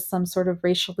 does some sort of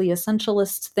racially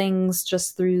essentialist things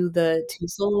just through the two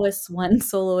soloists. One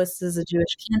soloist is a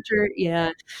Jewish cantor,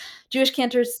 Jewish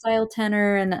cantor style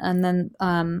tenor, and then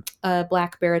a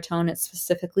Black baritone. It's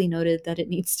specifically noted that it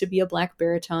needs to be a Black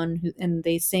baritone, and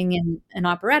they sing in an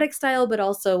operatic style, but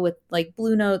also with like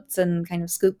blue notes and kind of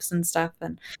scoops and stuff.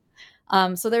 And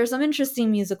so there's some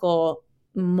interesting musical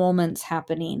moments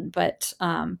happening, but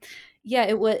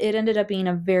it ended up being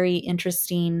a very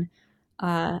interesting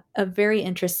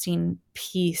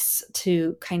piece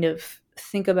to kind of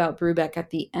think about Brubeck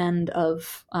at the end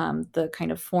of the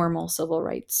kind of formal civil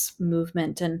rights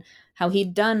movement, and how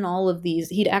he'd done all of these.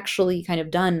 He'd actually kind of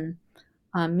done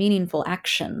meaningful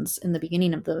actions in the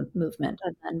beginning of the movement,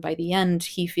 and then by the end,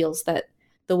 he feels that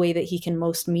the way that he can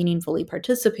most meaningfully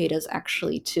participate is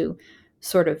actually to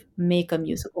sort of make a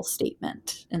musical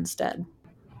statement instead.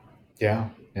 Yeah.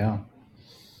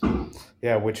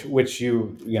 Which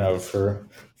you for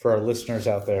our listeners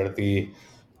out there, the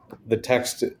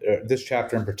text, this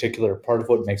chapter in particular, part of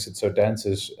what makes it so dense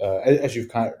is, as you've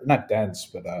kind of, not dense,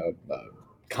 but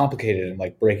complicated, and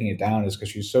like breaking it down, is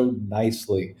because you so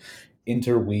nicely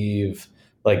interweave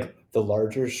like the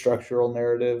larger structural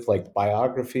narrative, like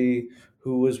biography,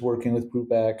 who was working with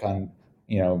Brubeck on,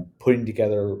 putting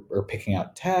together or picking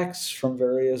out texts from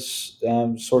various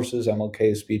sources,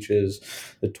 MLK speeches,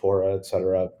 the Torah,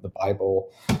 etc., the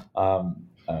Bible.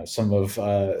 Some of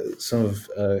his,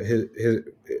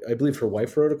 I believe, his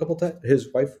wife wrote a couple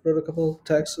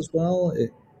texts as well.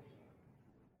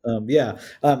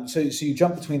 So you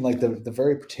jump between like the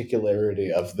very particularity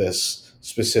of this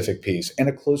specific piece and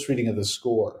a close reading of the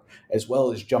score, as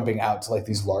well as jumping out to like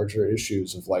these larger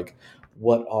issues of like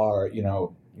what are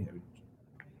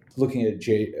looking at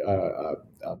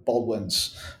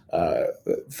Baldwin's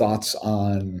thoughts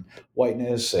on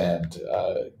whiteness and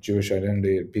Jewish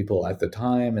identity, people at the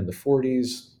time in the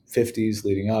 40s, 50s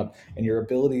leading up, and your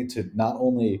ability to not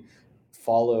only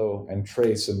follow and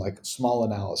trace in like small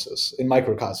analysis, in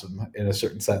microcosm, in a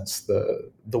certain sense,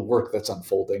 the work that's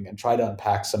unfolding and try to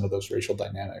unpack some of those racial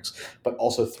dynamics, but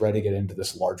also threading it into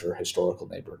this larger historical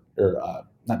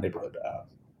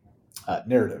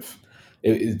narrative.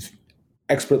 It's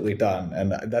expertly done,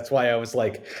 and that's why I was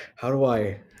like, how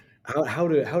to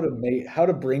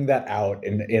bring that out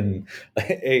in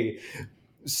a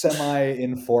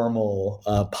semi-informal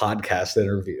podcast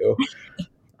interview.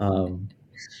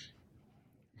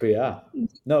 But yeah,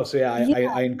 no. So yeah,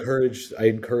 I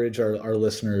encourage our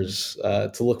listeners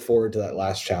to look forward to that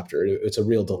last chapter. It's a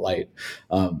real delight.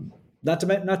 Not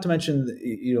to mention,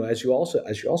 as you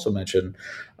also mentioned,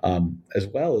 as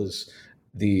well as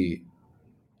the,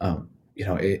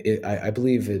 I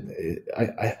believe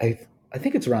I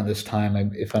think it's around this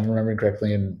time, if I'm remembering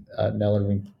correctly, in Nell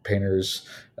Irving Painter's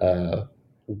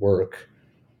work.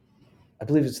 I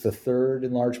believe it's the third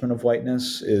enlargement of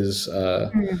whiteness is.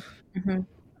 Mm-hmm.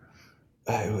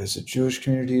 Was it Jewish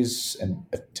communities and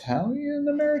Italian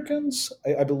Americans?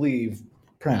 I believe,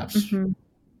 perhaps, mm-hmm.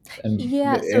 and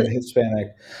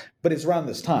Hispanic, but it's around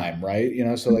this time, right?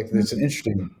 So like it's an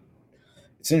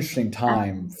interesting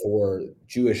time for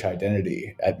Jewish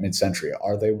identity at mid-century.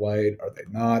 Are they white? Are they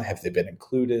not? Have they been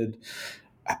included?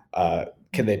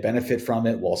 Can they benefit from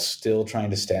it while still trying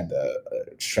to stand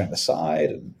aside?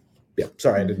 And yeah,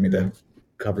 sorry, I didn't mean to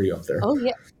cover you up there. Oh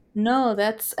yeah. No,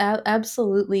 that's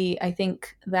absolutely. I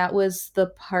think that was the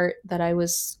part that I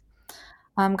was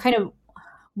kind of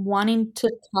wanting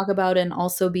to talk about and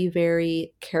also be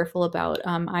very careful about.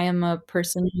 I am a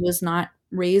person who was not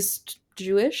raised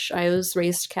Jewish. I was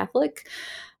raised Catholic.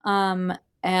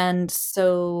 And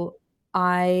so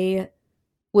I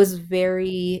was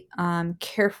very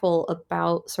careful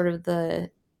about sort of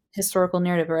the historical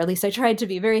narrative, or at least I tried to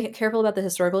be very careful about the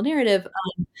historical narrative.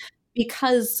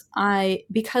 Because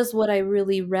what I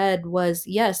really read was,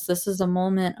 yes, this is a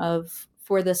moment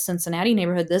for the Cincinnati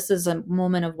neighborhood, this is a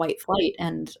moment of white flight,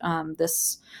 and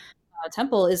this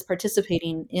temple is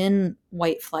participating in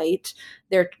white flight.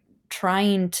 They're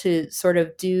trying to sort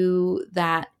of do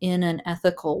that in an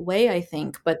ethical way, I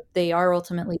think, but they are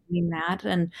ultimately doing that.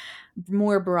 And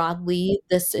more broadly,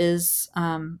 this is,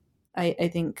 I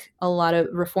think, a lot of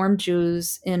Reform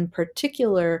Jews in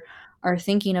particular are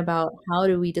thinking about how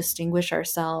do we distinguish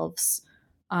ourselves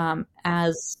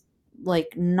as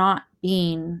like not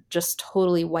being just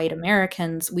totally white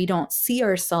Americans. We don't see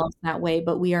ourselves that way,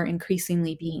 but we are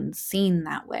increasingly being seen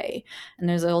that way. And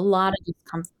there's a lot of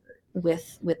discomfort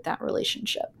with that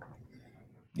relationship.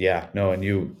 Yeah, no,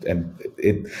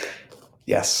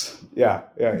 yes. Yeah.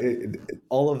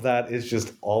 All of that is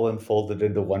just all unfolded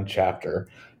into one chapter.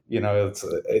 It's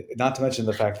not to mention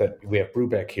the fact that we have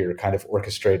Brubeck here kind of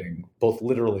orchestrating both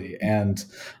literally and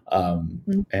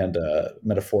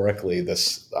metaphorically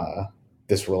this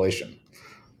relation.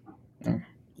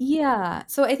 Yeah.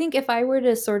 So I think if I were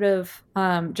to sort of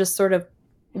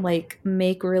like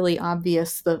make really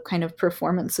obvious the kind of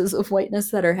performances of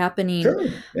whiteness that are happening, sure.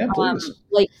 Yeah, please.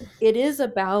 Like it is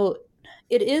about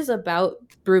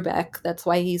Brubeck. That's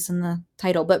why he's in the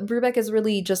title. But Brubeck is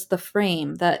really just the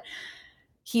frame that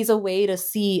he's a way to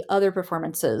see other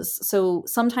performances. So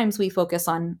sometimes we focus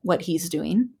on what he's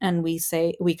doing and we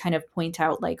kind of point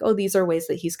out like, oh, these are ways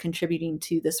that he's contributing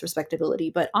to this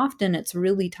respectability. But often it's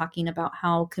really talking about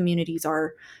how communities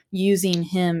are using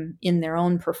him in their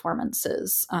own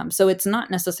performances. So it's not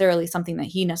necessarily something that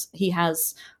he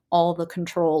has all the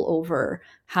control over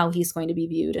how he's going to be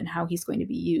viewed and how he's going to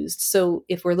be used. So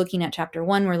if we're looking at chapter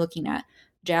 1, we're looking at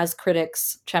jazz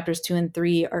critics. Chapters 2 and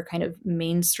 3 are kind of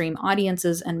mainstream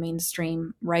audiences and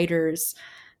mainstream writers.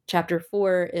 Chapter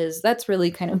 4 that's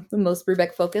really kind of the most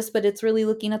Brubeck focused, but it's really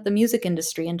looking at the music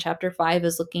industry. And chapter 5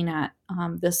 is looking at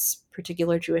this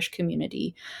particular Jewish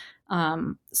community.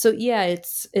 So yeah,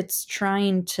 it's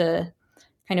trying to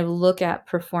kind of look at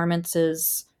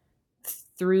performances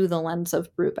through the lens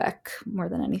of Brubeck more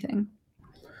than anything.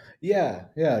 Yeah,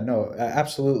 no,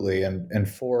 absolutely. And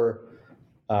for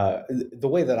the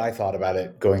way that I thought about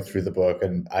it going through the book,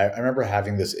 and I remember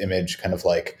having this image kind of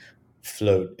like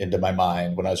float into my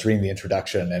mind when I was reading the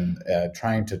introduction and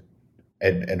trying to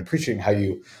and appreciating how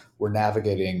you were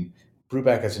navigating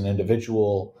Brubeck as an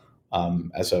individual,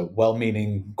 as a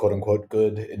well-meaning, quote unquote,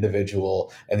 good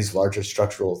individual, and these larger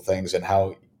structural things, and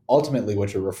how ultimately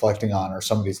what you're reflecting on are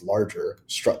some of these larger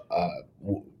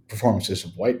performances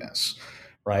of whiteness,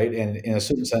 right? And in a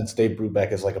certain sense, Dave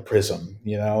Brubeck is like a prism,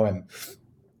 and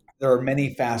there are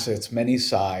many facets, many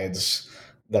sides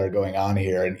that are going on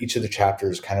here, and each of the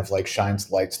chapters kind of like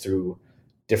shines lights through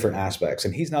different aspects.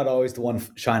 And he's not always the one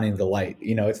shining the light.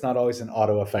 It's not always an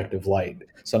auto-effective light.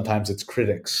 Sometimes it's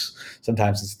critics.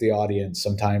 Sometimes it's the audience.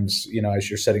 Sometimes, as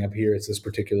you're setting up here, it's this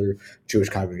particular Jewish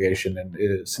congregation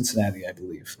in Cincinnati, I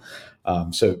believe.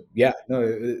 That's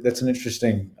an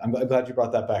interesting. I'm glad you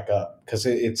brought that back up, because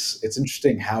it's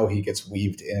interesting how he gets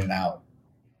weaved in and out,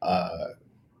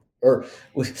 or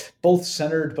with both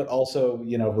centered but also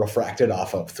refracted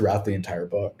off of throughout the entire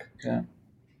book. Yeah,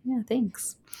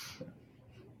 thanks.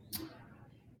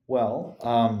 Well,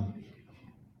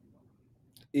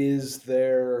 is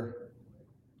there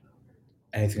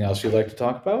anything else you'd like to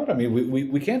talk about? I mean,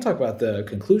 we can talk about the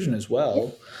conclusion as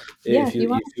well. Yeah, if you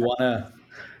want to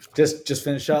just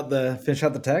finish out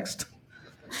the text.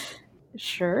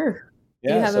 Sure. Yeah.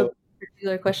 Do you have a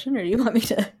particular question, or do you want me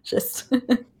to just?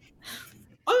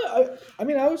 I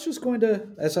mean, I was just going to,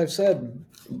 as I've said,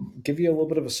 give you a little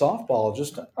bit of a softball.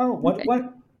 Just why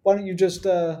don't you just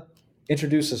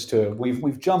introduce us to it?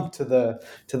 We've jumped to the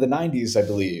 90s, I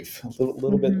believe, a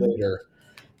little bit later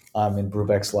in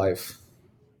Brubeck's life.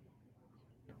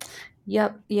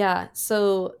 Yep. Yeah.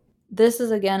 So this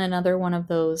is, again, another one of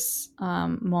those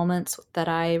moments that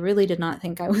I really did not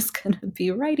think I was going to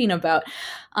be writing about.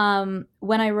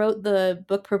 When I wrote the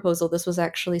book proposal, this was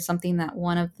actually something that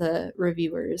one of the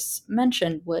reviewers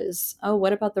mentioned was,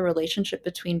 what about the relationship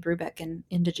between Brubeck and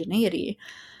indigeneity?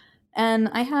 And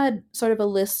I had sort of a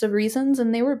list of reasons,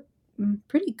 and they were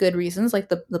pretty good reasons. Like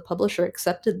the publisher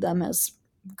accepted them as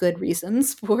good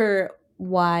reasons for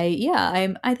why,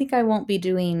 I think I won't be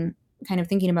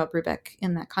thinking about Brubeck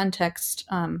in that context,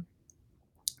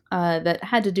 that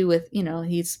had to do with,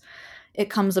 it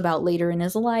comes about later in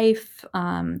his life.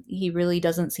 He really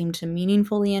doesn't seem to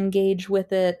meaningfully engage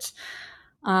with it.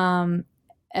 And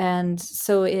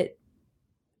so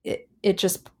it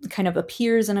just kind of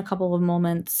appears in a couple of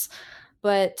moments.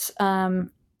 But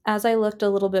as I looked a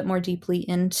little bit more deeply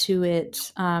into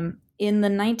it, in the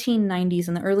 1990s,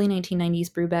 in the early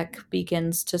 1990s, Brubeck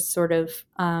begins to sort of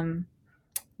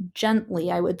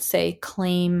gently, I would say,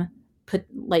 claim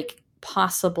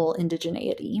possible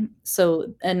indigeneity.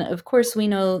 So, and of course, we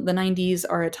know the 90s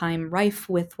are a time rife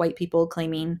with white people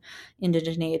claiming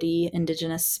indigeneity,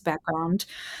 indigenous background.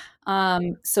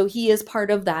 So he is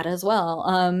part of that as well.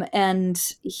 And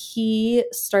he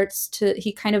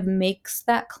kind of makes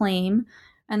that claim.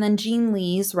 And then Jean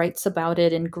Lees writes about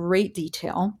it in great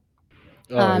detail.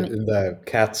 In the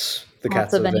Cats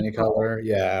of Any Color.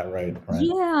 Yeah, right.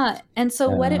 Yeah. And so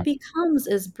what it becomes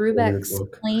is Brubeck's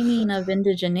claiming of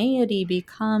indigeneity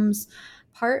becomes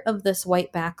part of this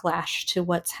white backlash to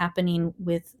what's happening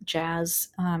with jazz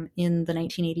in the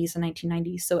 1980s and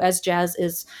 1990s. So as jazz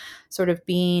is sort of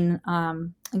being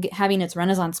having its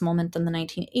renaissance moment in the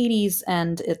 1980s,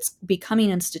 and it's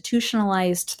becoming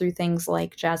institutionalized through things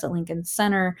like Jazz at Lincoln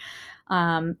Center,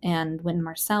 and Wynton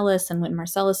Marsalis, and Wynton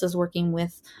Marsalis is working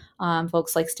with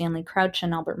folks like Stanley Crouch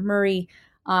and Albert Murray.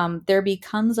 There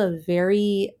becomes a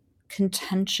very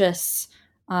contentious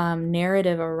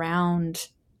narrative around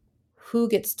who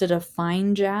gets to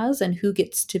define jazz and who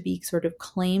gets to be sort of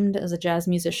claimed as a jazz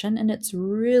musician. And it's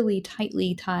really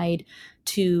tightly tied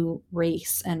to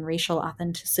race and racial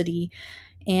authenticity.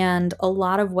 And a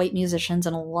lot of white musicians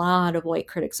and a lot of white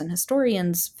critics and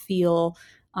historians feel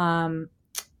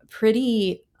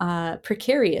pretty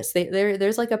precarious.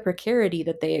 There's like a precarity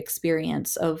that they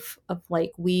experience of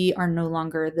like, we are no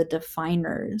longer the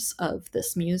definers of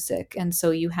this music. And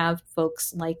so you have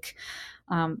folks like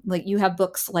you have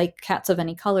books like Cats of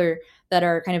Any Color that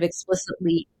are kind of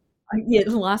explicitly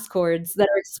Lost Chords that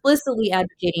are explicitly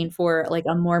advocating for like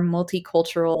a more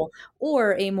multicultural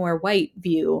or a more white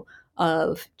view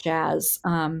of jazz.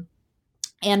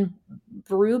 And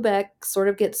Brubeck sort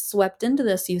of gets swept into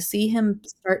this. You see him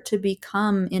start to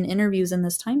become, in interviews in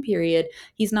this time period,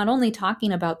 he's not only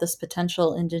talking about this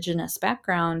potential indigenous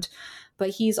background,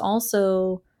 but he's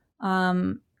also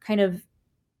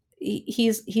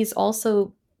he's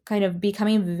also kind of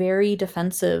becoming very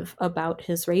defensive about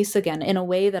his race again in a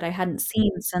way that I hadn't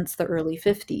seen since the early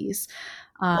 50s.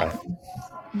 Right.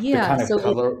 Yeah. The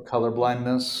kind of color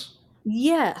blindness.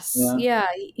 Yes. Yeah.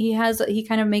 He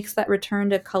kind of makes that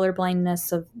return to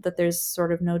colorblindness of that there's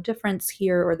sort of no difference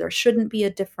here, or there shouldn't be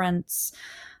a difference.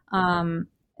 And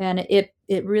it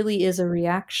really is a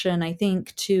reaction, I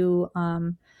think, to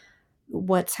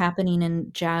what's happening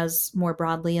in jazz more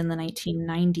broadly in the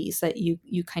 1990s, that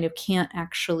you kind of can't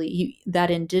actually, that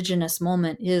indigenous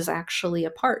moment is actually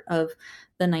a part of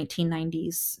the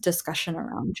 1990s discussion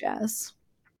around jazz.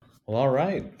 Well, all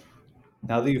right.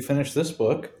 Now that you finished this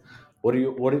book, what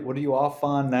are you off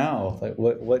on now? Like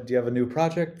what do you have a new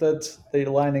project that you're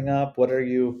lining up? What are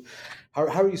you how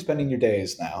are you spending your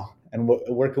days now? And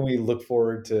where can we look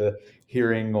forward to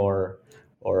hearing or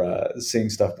seeing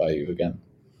stuff by you again?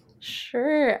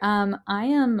 Sure. I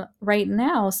am right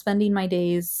now spending my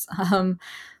days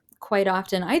quite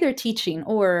often either teaching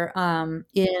or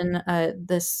in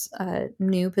this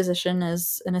new position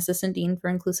as an assistant dean for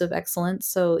inclusive excellence.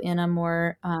 So, in a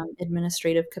more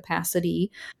administrative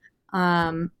capacity.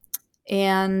 Um,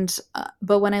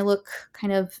 but when I look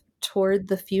kind of toward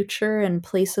the future and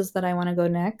places that I want to go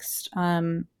next,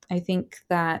 I think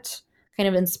that kind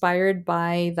of inspired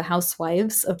by the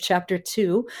housewives of chapter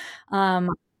 2, um,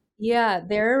 yeah,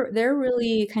 they're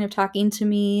really kind of talking to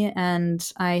me,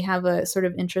 and I have a sort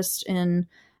of interest in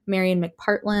Marion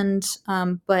McPartland,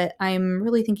 but I'm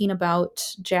really thinking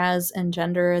about jazz and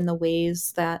gender and the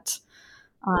ways that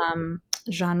um,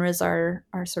 genres are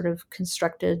sort of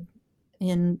constructed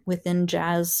in within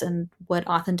jazz and what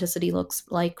authenticity looks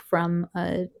like from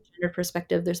a gender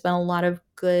perspective. There's been a lot of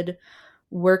good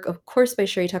work, of course, by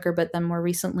Sherry Tucker, but then more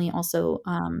recently also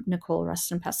Nicole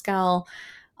Rustin Pascal.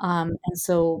 And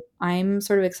so I'm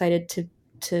sort of excited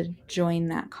to join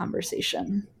that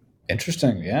conversation.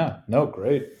 Interesting. Yeah. No,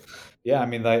 great. Yeah, I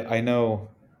mean, I know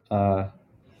uh,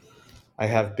 I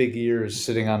have big ears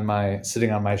sitting on my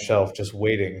shelf, just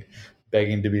waiting,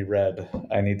 begging to be read.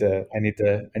 I need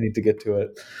to get to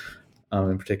it.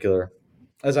 In particular,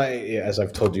 as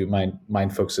I've told you, mine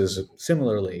focuses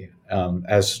similarly,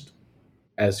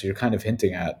 as you're kind of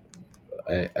hinting at,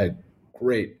 a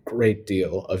great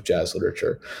deal of jazz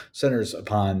literature centers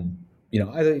upon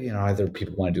either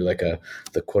people want to do like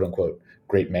the quote unquote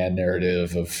great man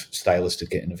narrative of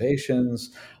stylistic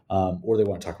innovations, or they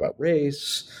want to talk about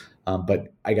race.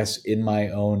 But I guess in my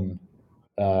own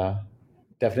uh,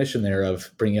 definition there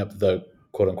of bringing up the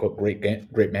quote unquote great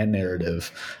man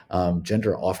narrative,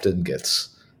 gender often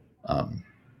gets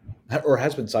or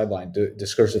has been sidelined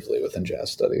discursively within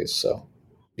jazz studies. So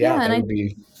yeah, Yeah, and that would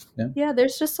be yeah,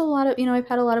 there's just a lot of, I've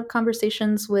had a lot of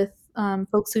conversations with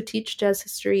folks who teach jazz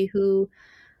history who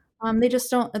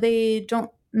they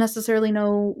don't necessarily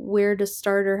know where to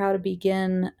start or how to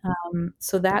begin.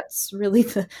 So that's really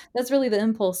the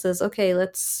impulse is, okay,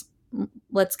 let's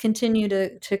continue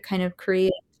to kind of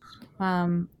create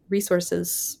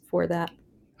resources for that.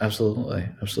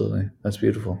 absolutely that's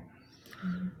beautiful.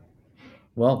 Mhm.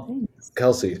 Well, Thanks.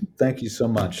 Kelsey, thank you so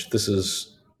much. This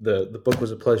is the book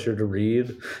was a pleasure to read.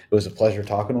 It was a pleasure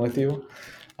talking with you.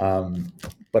 Um,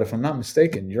 but if I'm not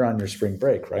mistaken, you're on your spring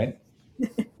break, right?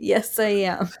 Yes, I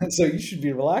am. So you should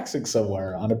be relaxing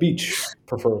somewhere on a beach,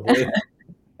 preferably.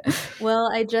 Well,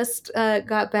 I just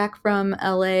got back from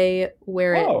LA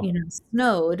where it, Oh,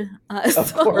 snowed. of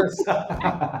So course.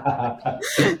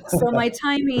 so my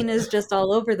timing is just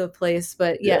all over the place,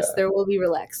 but yes, Yeah. there will be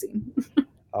relaxing.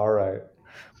 All right.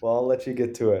 Well, I'll let you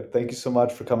get to it. Thank you so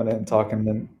much for coming in and talking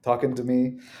to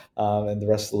me, and the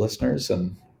rest of the listeners.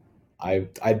 And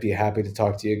I'd be happy to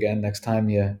talk to you again next time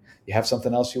you have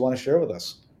something else you want to share with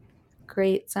us.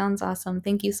 Great. Sounds awesome.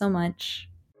 Thank you so much.